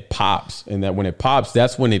 then it pops, and that when it pops,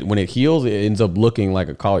 that's when it heals. It ends up looking like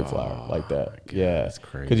a cauliflower, like that. God, yeah, that's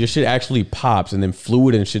crazy. Because your shit actually pops, and then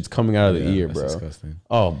fluid and shit's coming out of the ear, that's bro. disgusting.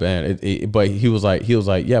 Oh man, but he was like,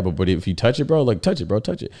 yeah, but if you touch it, bro, like touch it, bro,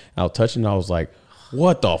 touch it. And I was touching, and I was like,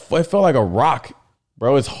 what the? It felt like a rock,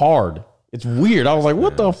 bro. It's hard. It's weird. I was like,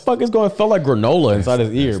 what the fuck is going? It felt like granola inside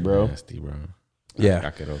his ear, bro. Nasty, bro.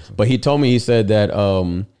 Yeah, but he told me, he said that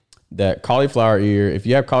that cauliflower ear, if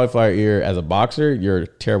you have cauliflower ear as a boxer, you're a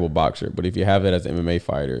terrible boxer. But if you have it as an MMA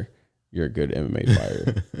fighter, you're a good MMA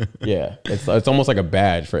fighter. Yeah, it's almost like a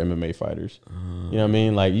badge for MMA fighters. You know what I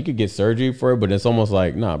mean? Like you could get surgery for it, but it's almost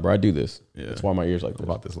like, nah, bro, I do this. Yeah. That's why my ears like this.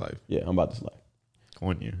 About this life. Yeah, I'm about this life. Go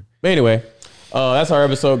on you. But anyway, that's our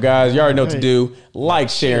episode, guys. You already know what to do. Like,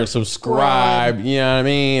 share, and subscribe. You know what I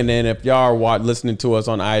mean? And then if y'all are listening to us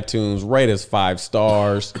on iTunes, rate us 5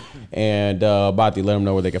 stars. And Bati, let them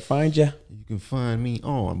know where they can find you. You can find me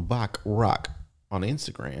on Bach Rock on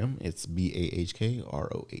Instagram. It's BAHKROHK.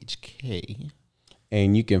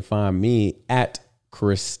 And you can find me at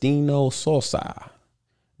Cristino Sosa.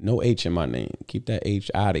 No H in my name. Keep that H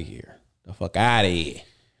out of here. The fuck out of here.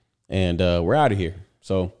 And we're out of here.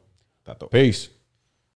 So, peace.